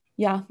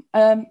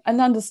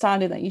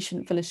understanding that you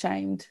shouldn't feel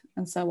ashamed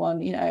and so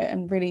on,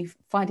 and really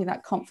finding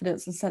that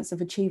confidence and sense of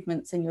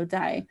achievements in your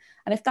day.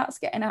 And if that's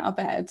getting out of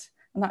bed,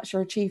 and that's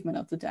your achievement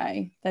of the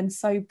day, then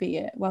so be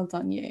it. Well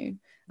done, you.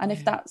 And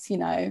if that's,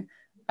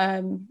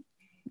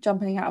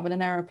 jumping out of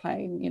an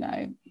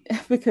aeroplane,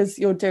 because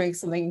you're doing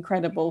something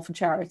incredible for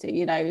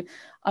charity,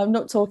 I'm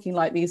not talking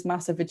like these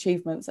massive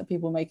achievements that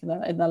people make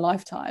in their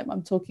lifetime.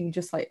 I'm talking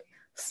just like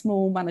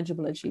small,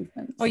 manageable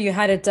achievements. Or you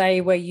had a day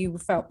where you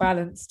felt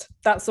balanced.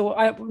 That's all.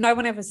 No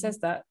one ever says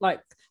that.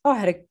 Like, I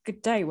had a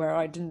good day where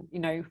I didn't,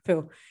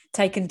 feel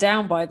taken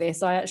down by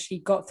this. I actually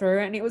got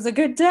through it and it was a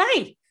good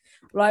day.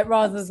 Like,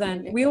 rather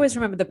than, we always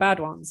remember the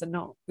bad ones and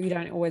we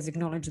don't always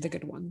acknowledge the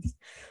good ones.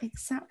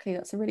 Exactly.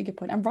 That's a really good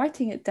point. And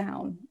writing it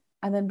down,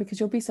 and then, because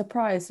you'll be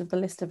surprised of the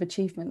list of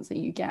achievements that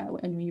you get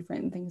when you've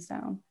written things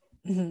down.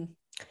 Mm-hmm.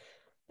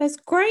 There's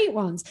great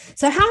ones.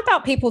 So how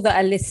about people that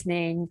are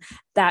listening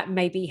that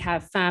maybe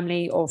have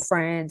family or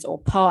friends or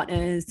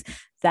partners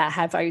that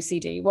have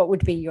OCD? What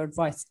would be your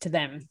advice to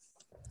them?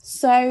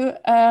 So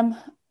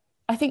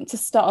I think to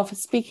start off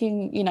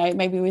speaking,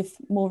 maybe with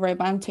more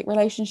romantic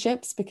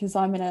relationships, because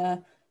I'm in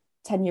a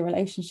 10-year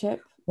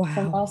relationship.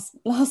 Wow.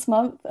 Last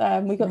month.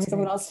 We got together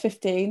when I was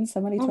 15, so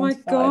I'm only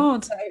 25. Oh my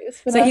God.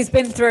 So he's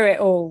been through it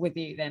all with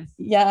you then?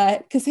 Yeah,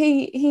 because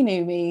he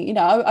knew me.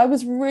 I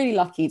was really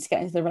lucky to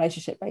get into the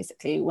relationship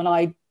basically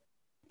when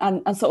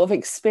and sort of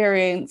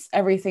experience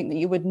everything that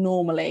you would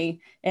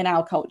normally in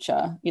our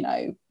culture,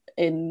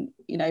 in,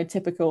 you know,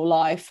 typical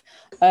life,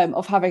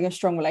 of having a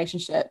strong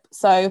relationship.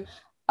 So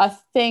I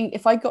think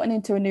if I'd gotten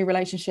into a new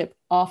relationship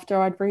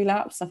after I'd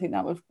relapsed, I think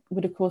that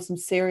would have caused some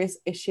serious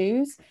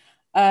issues.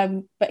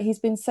 But he's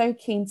been so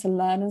keen to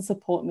learn and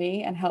support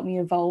me and help me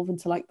evolve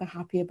into like the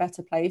happier,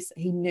 better place that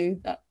he knew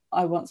that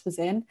I once was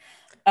in,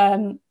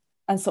 and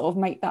sort of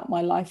make that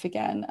my life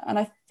again. And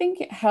I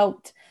think it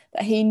helped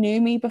that he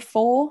knew me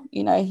before,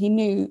 you know, he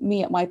knew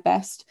me at my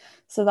best,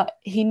 so that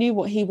he knew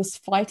what he was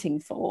fighting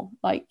for.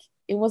 Like,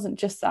 it wasn't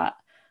just that,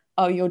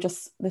 oh, you're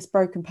just this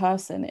broken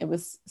person. It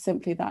was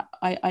simply that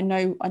I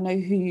know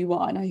who you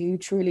are, I know who you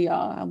truly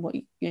are, and what,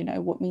 you know,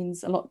 what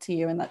means a lot to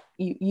you, and that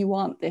you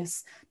aren't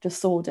this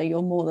disorder,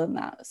 you're more than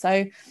that.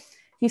 So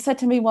he said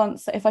to me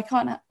once that if I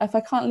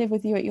can't live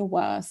with you at your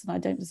worst, then I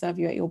don't deserve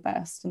you at your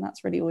best. And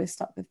that's really always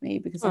stuck with me,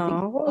 because I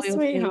think, what a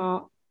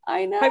sweetheart.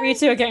 I know. Hope you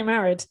two are getting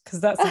married, because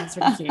that sounds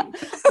really cute.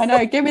 I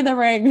know, give me the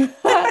ring.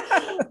 But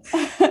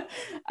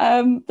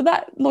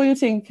that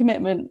loyalty and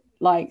commitment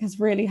like has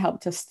really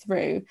helped us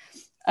through.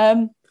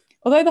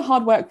 Although the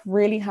hard work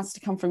really has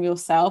to come from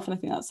yourself, and I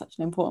think that's such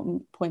an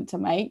important point to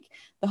make,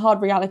 the hard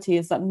reality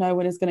is that no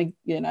one is going to,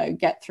 you know,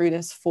 get through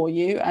this for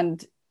you.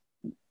 And,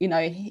 you know,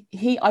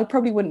 I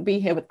probably wouldn't be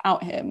here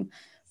without him,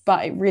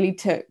 but it really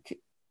took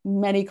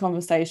many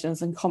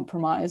conversations and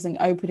compromise and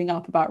opening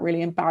up about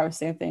really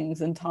embarrassing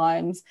things and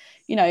times.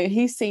 You know,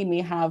 he's seen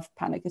me have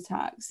panic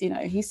attacks, you know,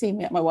 he's seen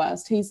me at my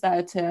worst. He's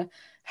there to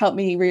help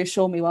me,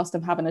 reassure me whilst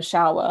I'm having a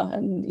shower.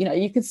 And, you know,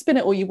 you could spin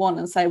it all you want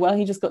and say, well,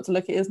 he just got to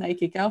look at his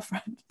naked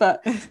girlfriend,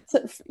 but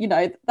you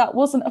know, that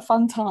wasn't a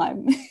fun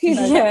time. You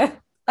know, yeah,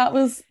 that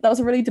was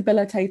a really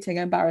debilitating,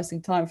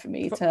 embarrassing time for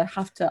me to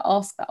have to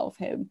ask that of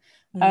him.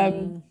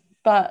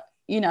 But,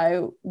 you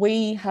know,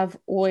 we have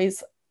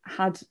always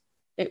had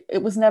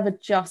it was never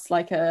just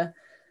like a,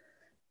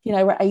 you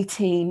know, we're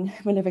 18,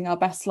 we're living our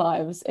best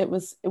lives.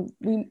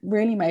 We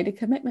really made a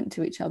commitment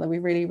to each other. We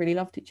really, really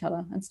loved each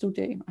other, and still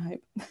do, I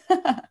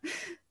hope.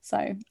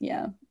 So,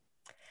 yeah.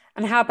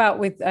 And how about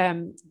with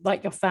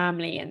like your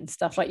family and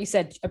stuff? Like you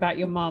said about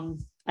your mum,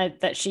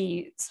 that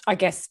she, I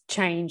guess,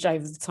 changed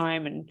over the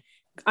time and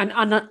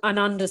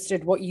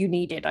understood what you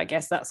needed. I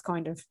guess that's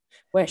kind of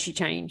where she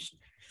changed.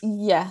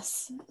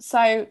 Yes.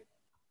 So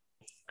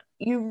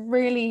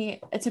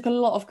it took a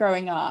lot of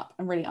growing up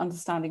and really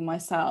understanding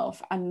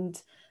myself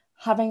and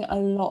having a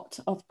lot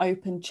of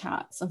open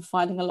chats and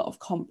finding a lot of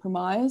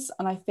compromise.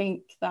 And I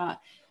think that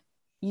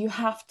you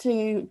have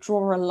to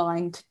draw a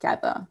line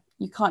together.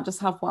 You can't just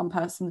have one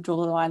person draw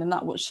the line, and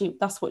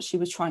that's what she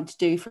was trying to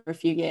do for a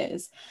few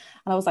years.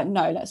 And I was like,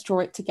 no, let's draw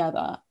it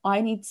together. I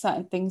need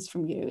certain things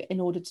from you in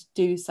order to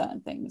do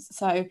certain things.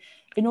 So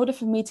in order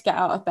for me to get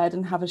out of bed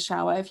and have a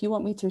shower, if you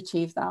want me to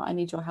achieve that, I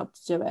need your help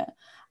to do it.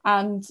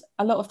 And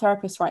a lot of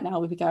therapists right now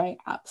would be going,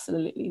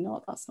 absolutely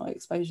not, that's not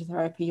exposure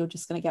therapy, you're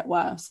just going to get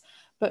worse.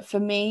 But for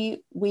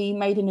me, we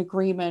made an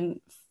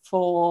agreement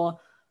for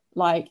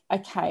like,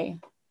 okay,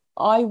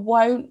 I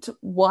won't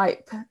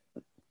wipe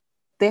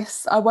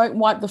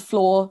the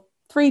floor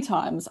 3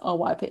 times, I'll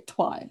wipe it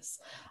twice.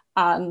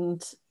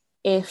 And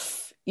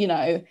if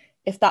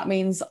that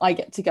means I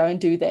get to go and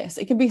do this,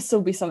 it can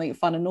still be something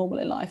fun and normal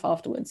in life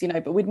afterwards, you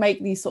know, but we'd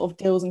make these sort of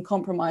deals and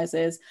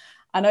compromises.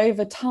 And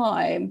over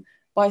time,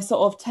 by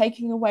sort of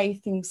taking away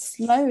things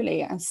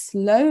slowly and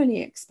slowly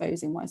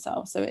exposing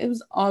myself, so it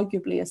was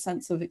arguably a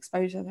sense of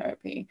exposure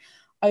therapy,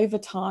 over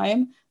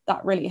time,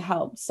 that really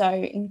helped. So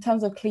in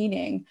terms of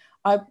cleaning,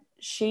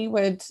 she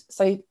would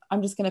say,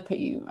 I'm just going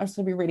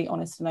to be really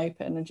honest and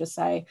open and just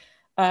say,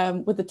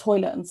 with the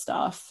toilet and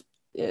stuff,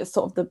 it's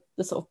sort of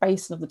the sort of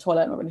basin of the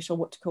toilet, I'm not really sure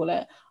what to call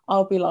it,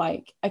 I'll be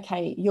like,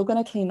 okay, you're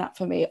going to clean that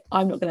for me,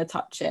 I'm not going to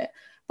touch it.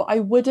 But I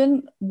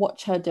wouldn't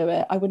watch her do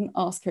it. I wouldn't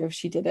ask her if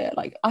she did it.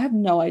 Like, I have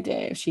no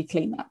idea if she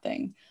cleaned that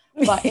thing.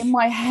 But in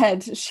my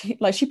head,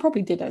 she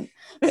probably didn't.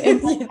 But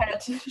in my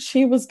head,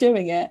 she was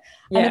doing it.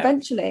 Yeah. And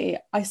eventually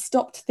I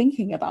stopped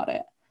thinking about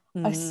it.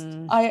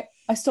 I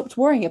stopped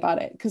worrying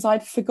about it because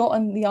I'd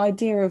forgotten the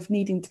idea of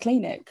needing to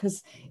clean it,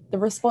 because the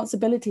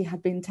responsibility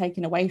had been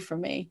taken away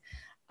from me.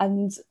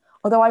 And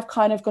although I've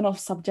kind of gone off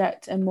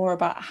subject and more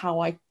about how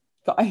I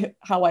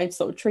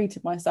sort of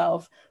treated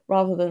myself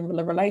rather than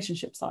the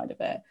relationship side of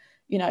it,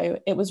 you know,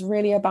 it was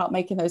really about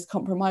making those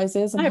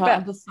compromises and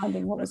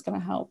understanding what was going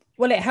to help.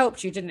 Well, it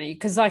helped you, didn't it?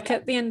 Because like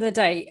at the end of the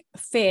day,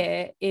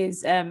 fear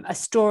is a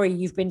story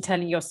you've been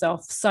telling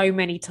yourself so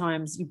many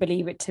times, you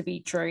believe it to be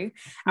true.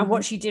 And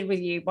what she did with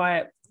you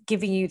by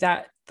giving you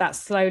that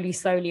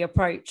slowly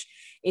approach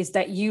is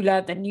that you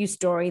learned the new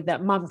story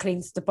that mum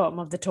cleans the bottom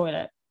of the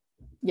toilet.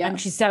 Yeah. And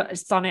she's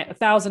done it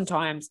 1,000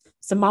 times.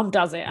 So mum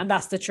does it. And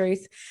that's the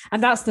truth.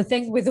 And that's the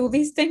thing with all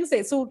these things.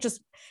 It's all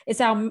just,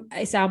 it's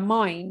our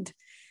mind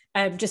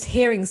just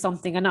hearing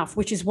something enough,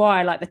 which is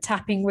why like the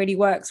tapping really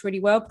works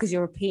really well, because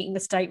you're repeating the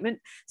statement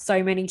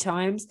so many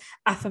times.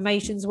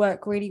 Affirmations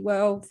work really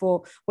well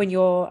for when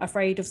you're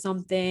afraid of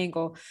something,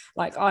 or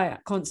like I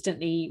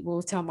constantly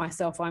will tell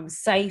myself I'm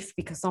safe,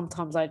 because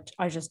sometimes I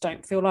just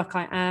don't feel like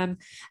I am.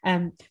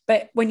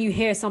 But when you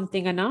hear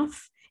something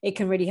enough, it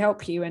can really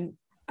help you. And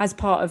as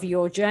part of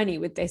your journey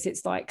with this,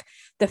 it's like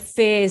the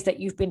fears that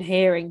you've been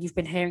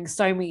hearing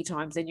so many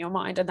times in your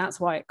mind, and that's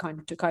why it kind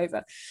of took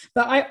over.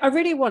 But I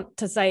really want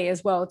to say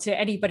as well to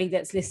anybody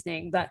that's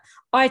listening that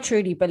I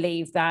truly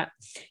believe that,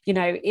 you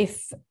know,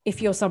 if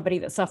you're somebody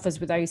that suffers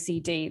with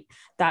OCD,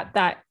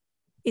 that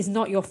is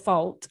not your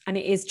fault, and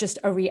it is just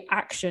a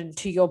reaction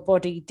to your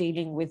body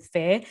dealing with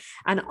fear.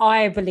 And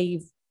I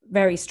believe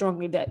very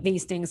strongly that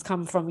these things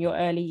come from your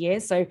early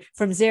years. So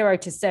from 0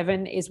 to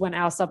 7 is when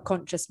our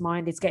subconscious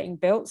mind is getting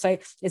built. So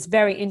it's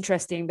very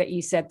interesting that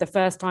you said the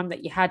first time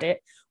that you had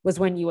it was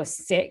when you were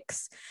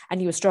 6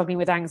 and you were struggling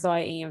with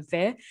anxiety and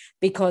fear,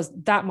 because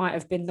that might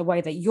have been the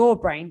way that your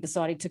brain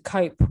decided to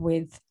cope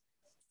with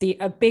the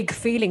big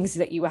feelings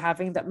that you were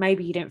having that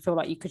maybe you didn't feel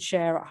like you could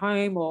share at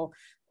home, or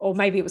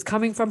maybe it was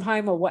coming from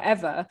home or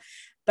whatever.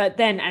 But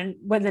then, and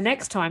when the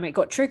next time it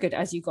got triggered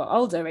as you got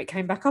older, it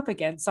came back up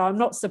again. So I'm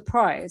not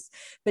surprised.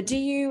 But do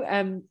you,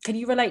 can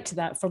you relate to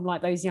that from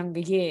like those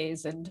younger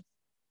years and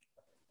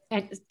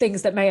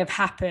things that may have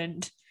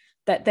happened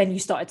that then you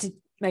started to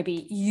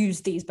maybe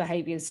use these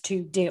behaviors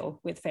to deal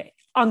with fear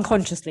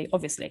unconsciously,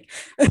 obviously?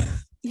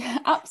 Yeah,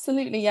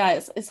 absolutely. Yeah,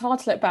 it's hard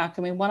to look back.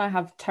 I mean, one, I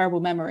have terrible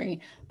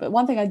memory, but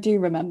one thing I do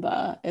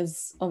remember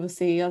is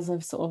obviously, as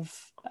I've sort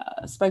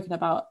of spoken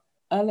about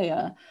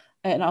earlier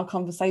in our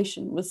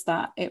conversation, was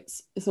that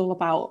it's all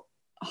about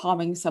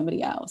harming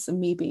somebody else and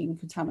me being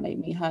contaminated,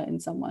 me hurting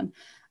someone.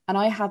 And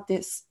I had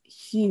this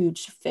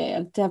huge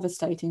fear,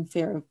 devastating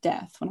fear of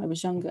death when I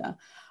was younger.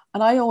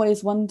 And I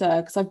always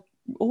wonder, because I've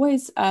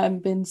always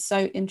been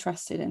so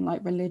interested in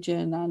like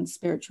religion and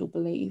spiritual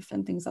belief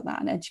and things like that,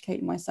 and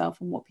educating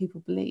myself on what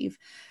people believe.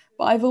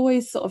 But I've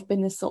always sort of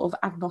been this sort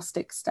of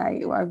agnostic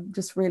state where I'm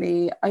just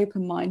really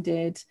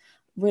open-minded,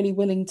 really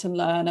willing to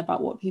learn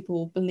about what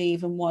people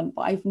believe and want,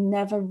 but I've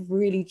never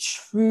really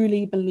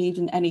truly believed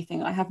in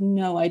anything. I have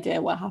no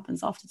idea what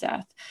happens after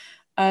death.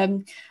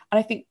 And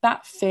I think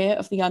that fear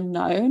of the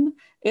unknown,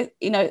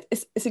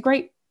 it's a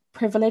great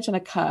privilege and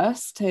a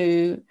curse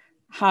to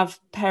have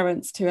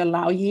parents to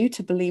allow you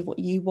to believe what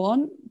you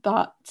want,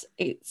 but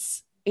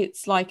it's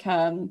like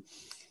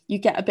you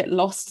get a bit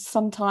lost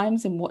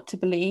sometimes in what to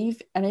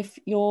believe. And if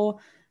your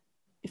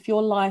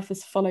life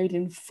is followed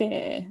in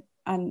fear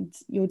and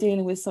you're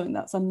dealing with something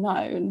that's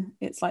unknown,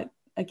 it's like,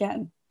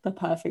 again, the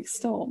perfect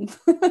storm.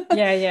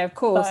 Yeah, of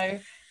course. So,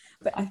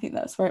 but I think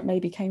that's where it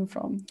maybe came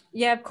from.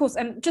 Yeah, of course.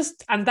 And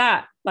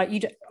that,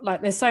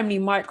 like, there's so many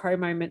micro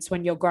moments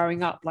when you're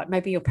growing up, like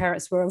maybe your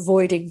parents were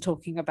avoiding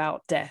talking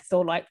about death,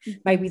 or like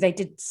maybe they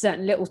did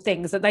certain little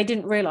things that they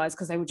didn't realize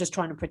because they were just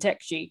trying to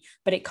protect you,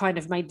 but it kind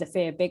of made the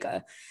fear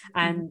bigger.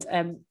 And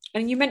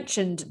you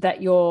mentioned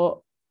that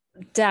your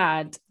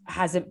dad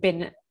hasn't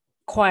been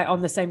quite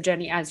on the same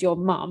journey as your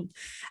mum,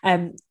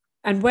 and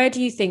where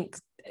do you think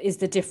is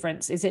the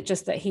difference? Is it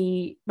just that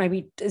he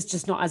maybe is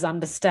just not as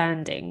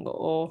understanding,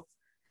 or?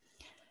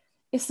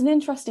 It's an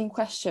interesting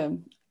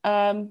question,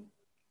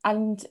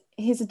 and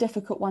here's a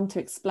difficult one to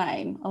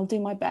explain. I'll do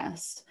my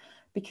best,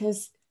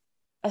 because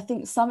I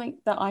think something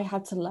that I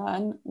had to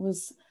learn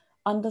was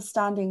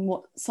understanding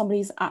what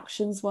somebody's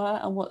actions were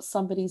and what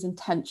somebody's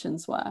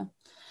intentions were,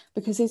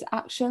 because his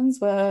actions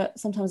were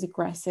sometimes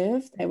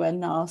aggressive, they were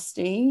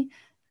nasty,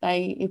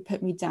 it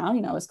put me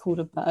down. I was called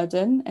a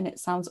burden, and it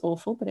sounds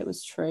awful, but it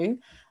was true.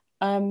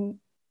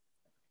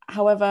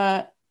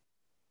 However,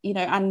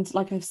 and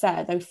like I've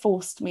said, they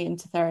forced me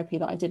into therapy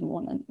that I didn't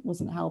want and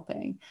wasn't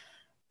helping.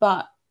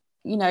 But,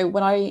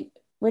 when I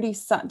really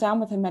sat down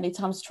with him many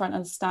times to try and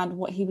understand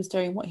what he was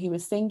doing, what he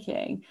was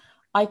thinking,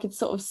 I could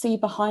sort of see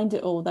behind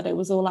it all that it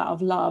was all out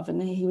of love,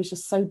 and he was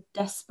just so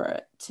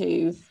desperate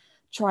to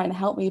try and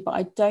help me. But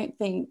I don't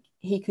think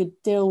he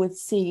could deal with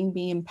seeing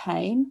me in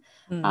pain.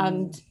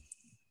 And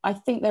I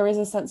think there is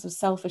a sense of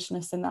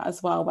selfishness in that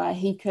as well, where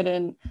he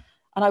couldn't,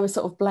 and I was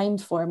sort of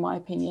blamed for, in my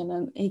opinion,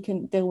 and he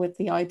couldn't deal with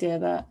the idea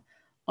that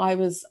I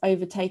was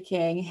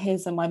overtaking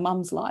his and my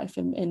mum's life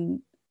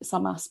in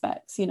some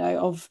aspects,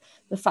 of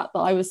the fact that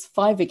I was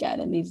 5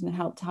 again and needing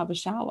help to have a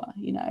shower,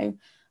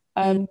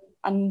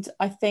 And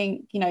I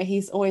think,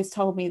 he's always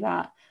told me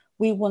that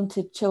we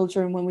wanted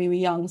children when we were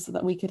young so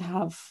that we could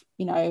have,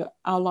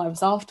 our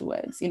lives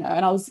afterwards, and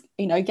I was,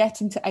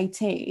 getting to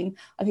 18,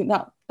 I think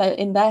that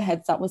in their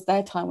heads, that was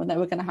their time when they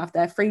were going to have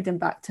their freedom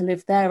back to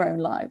live their own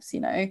lives,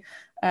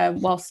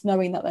 whilst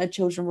knowing that their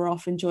children were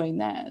off enjoying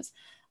theirs,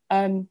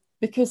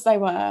 because they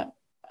were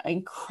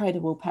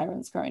incredible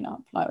parents growing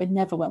up. Like, we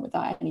never went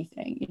without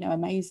anything,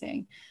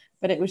 amazing.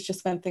 But it was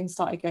just when things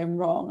started going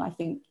wrong, I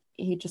think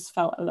he just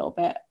felt a little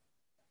bit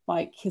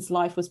like his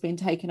life was being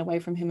taken away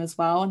from him as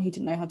well, and he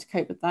didn't know how to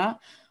cope with that,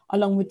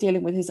 along with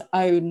dealing with his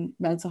own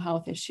mental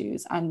health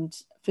issues and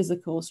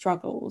physical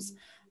struggles.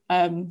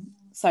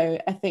 So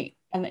I think,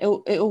 and it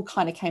all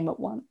kind of came at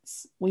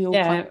once. We all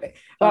well,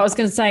 I was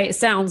going to say, it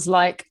sounds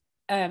like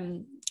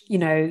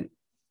the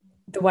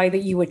way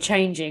that you were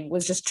changing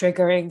was just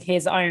triggering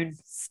his own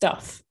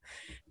stuff,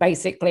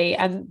 basically,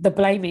 and the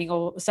blaming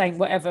or saying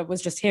whatever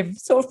was just him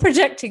sort of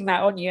projecting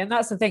that on you. And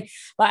that's the thing,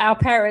 like our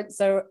parents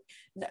are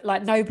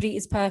like, nobody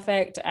is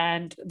perfect,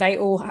 and they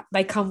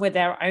come with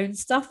their own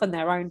stuff and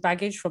their own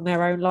baggage from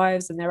their own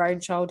lives and their own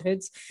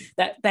childhoods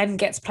that then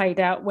gets played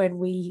out when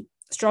we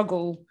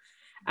struggle,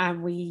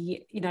 and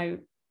we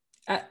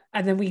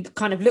and then we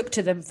kind of look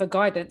to them for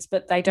guidance,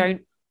 but they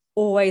don't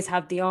always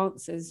have the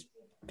answers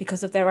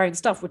because of their own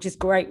stuff, which is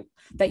great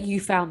that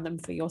you found them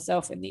for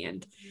yourself in the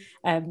end,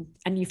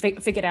 and you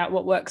figured out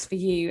what works for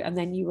you, and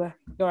then you're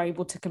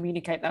able to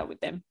communicate that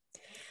with them.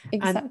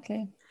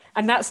 Exactly.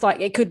 And that's like,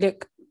 it could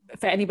look,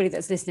 for anybody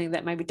that's listening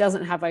that maybe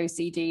doesn't have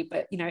OCD,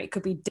 but it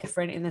could be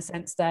different in the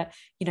sense that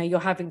you're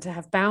having to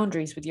have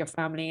boundaries with your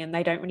family and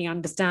they don't really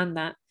understand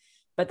that,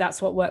 but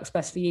that's what works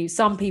best for you.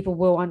 Some people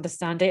will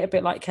understand it, a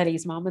bit like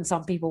Kelly's mum, and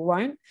some people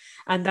won't,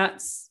 and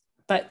that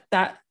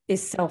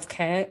is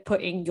self-care,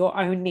 putting your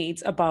own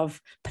needs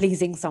above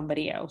pleasing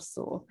somebody else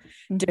or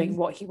doing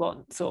what he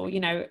wants, or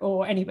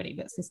or anybody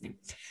that's listening.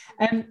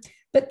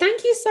 But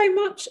thank you so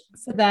much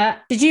for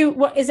that.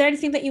 Is there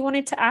anything that you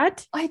wanted to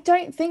add? I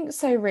don't think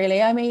so,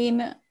 really. I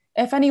mean,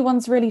 if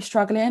anyone's really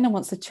struggling and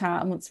wants to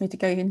chat and wants me to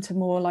go into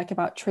more like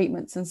about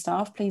treatments and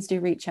stuff, please do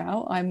reach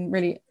out. I'm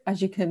really,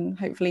 as you can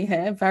hopefully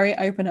hear, very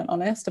open and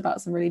honest about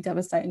some really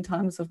devastating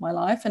times of my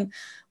life, and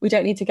we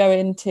don't need to go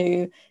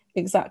into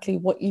exactly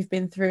what you've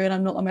been through, and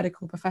I'm not a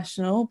medical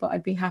professional, but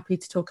I'd be happy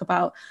to talk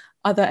about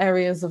other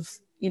areas of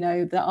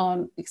that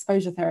aren't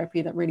exposure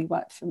therapy that really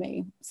worked for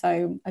me.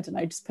 So I don't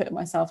know, just putting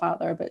myself out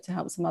there a bit to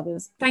help some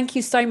others. Thank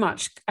you so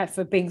much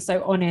for being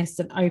so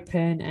honest and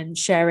open and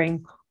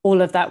sharing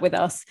all of that with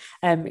us.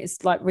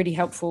 It's like really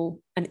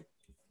helpful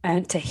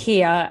and to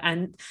hear,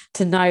 and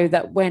to know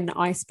that when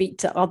I speak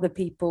to other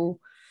people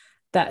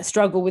that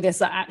struggle with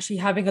this, are actually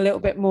having a little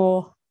bit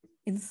more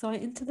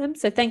insight into them.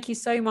 So thank you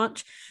so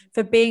much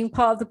for being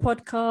part of the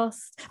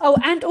podcast. Oh,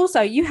 and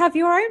also you have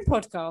your own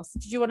podcast.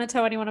 Did you want to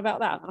tell anyone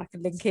about that? I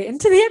can link it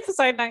into the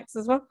episode notes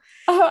as well.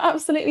 Oh,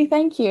 absolutely.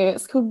 Thank you.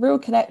 It's called Real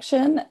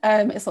Connection.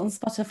 It's on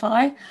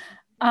Spotify,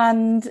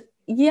 and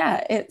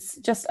yeah, it's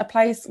just a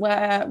place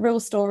where real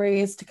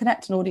stories to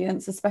connect an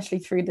audience, especially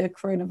through the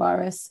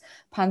coronavirus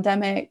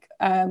pandemic,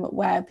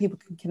 where people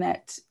can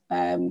connect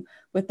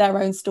with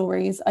their own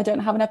stories. I don't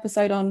have an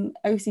episode on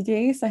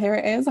OCD, so here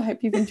it is. I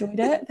hope you've enjoyed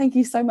it. Thank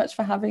you so much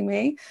for having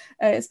me.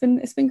 It's been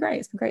great.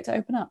 It's been great to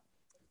open up.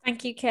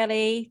 Thank you,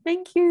 Kelly.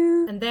 Thank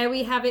you. And there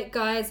we have it,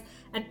 guys.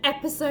 An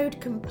episode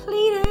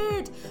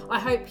completed. I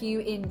hope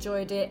you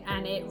enjoyed it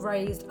and it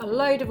raised a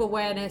load of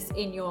awareness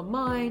in your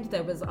mind.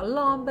 There was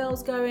alarm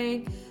bells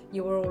going.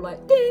 You were all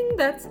like, ding,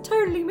 that's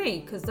totally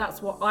me, because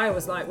that's what I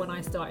was like when I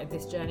started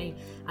this journey.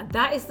 And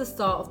that is the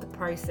start of the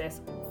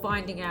process,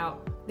 finding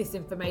out this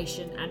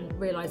information and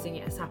realizing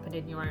it has happened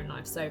in your own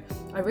life. So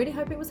I really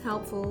hope it was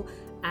helpful.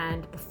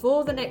 And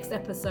before the next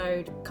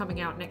episode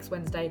coming out next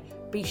Wednesday,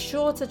 be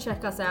sure to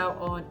check us out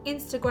on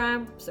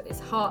Instagram. So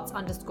it's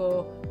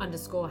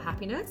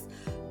hearts__happiness.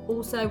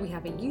 Also, we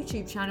have a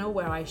YouTube channel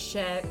where I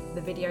share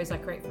the videos I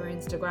create for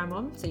Instagram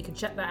on, so you can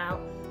check that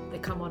out. They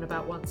come on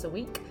about once a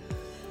week.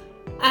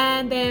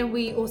 And then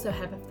we also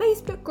have a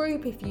Facebook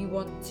group if you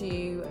want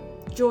to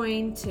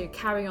join to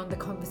carry on the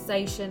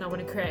conversation. I want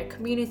to create a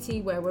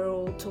community where we're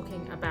all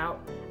talking about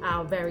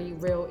our very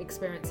real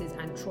experiences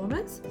and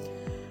traumas.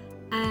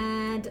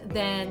 And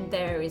then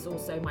there is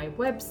also my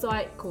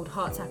website called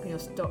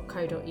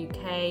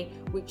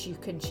heartshappiness.co.uk, which you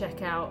can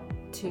check out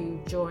to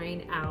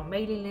join our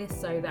mailing list,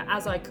 so that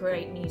as I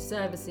create new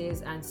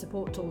services and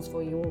support tools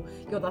for you all,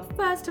 you're the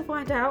first to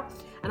find out.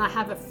 And I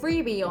have a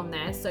freebie on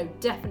there, so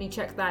definitely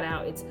check that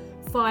out. It's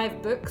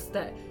 5 books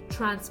that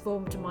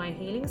transformed my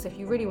healing. So if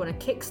you really want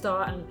to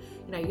kickstart and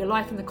you're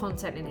liking the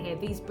content in here,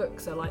 these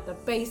books are like the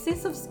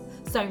basis of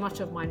so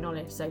much of my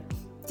knowledge. So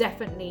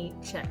definitely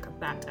check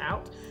that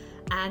out.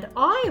 And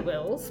I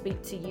will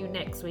speak to you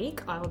next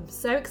week. I'm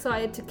so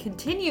excited to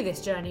continue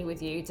this journey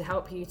with you to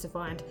help you to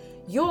find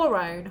your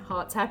own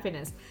heart's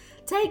happiness.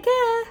 Take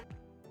care.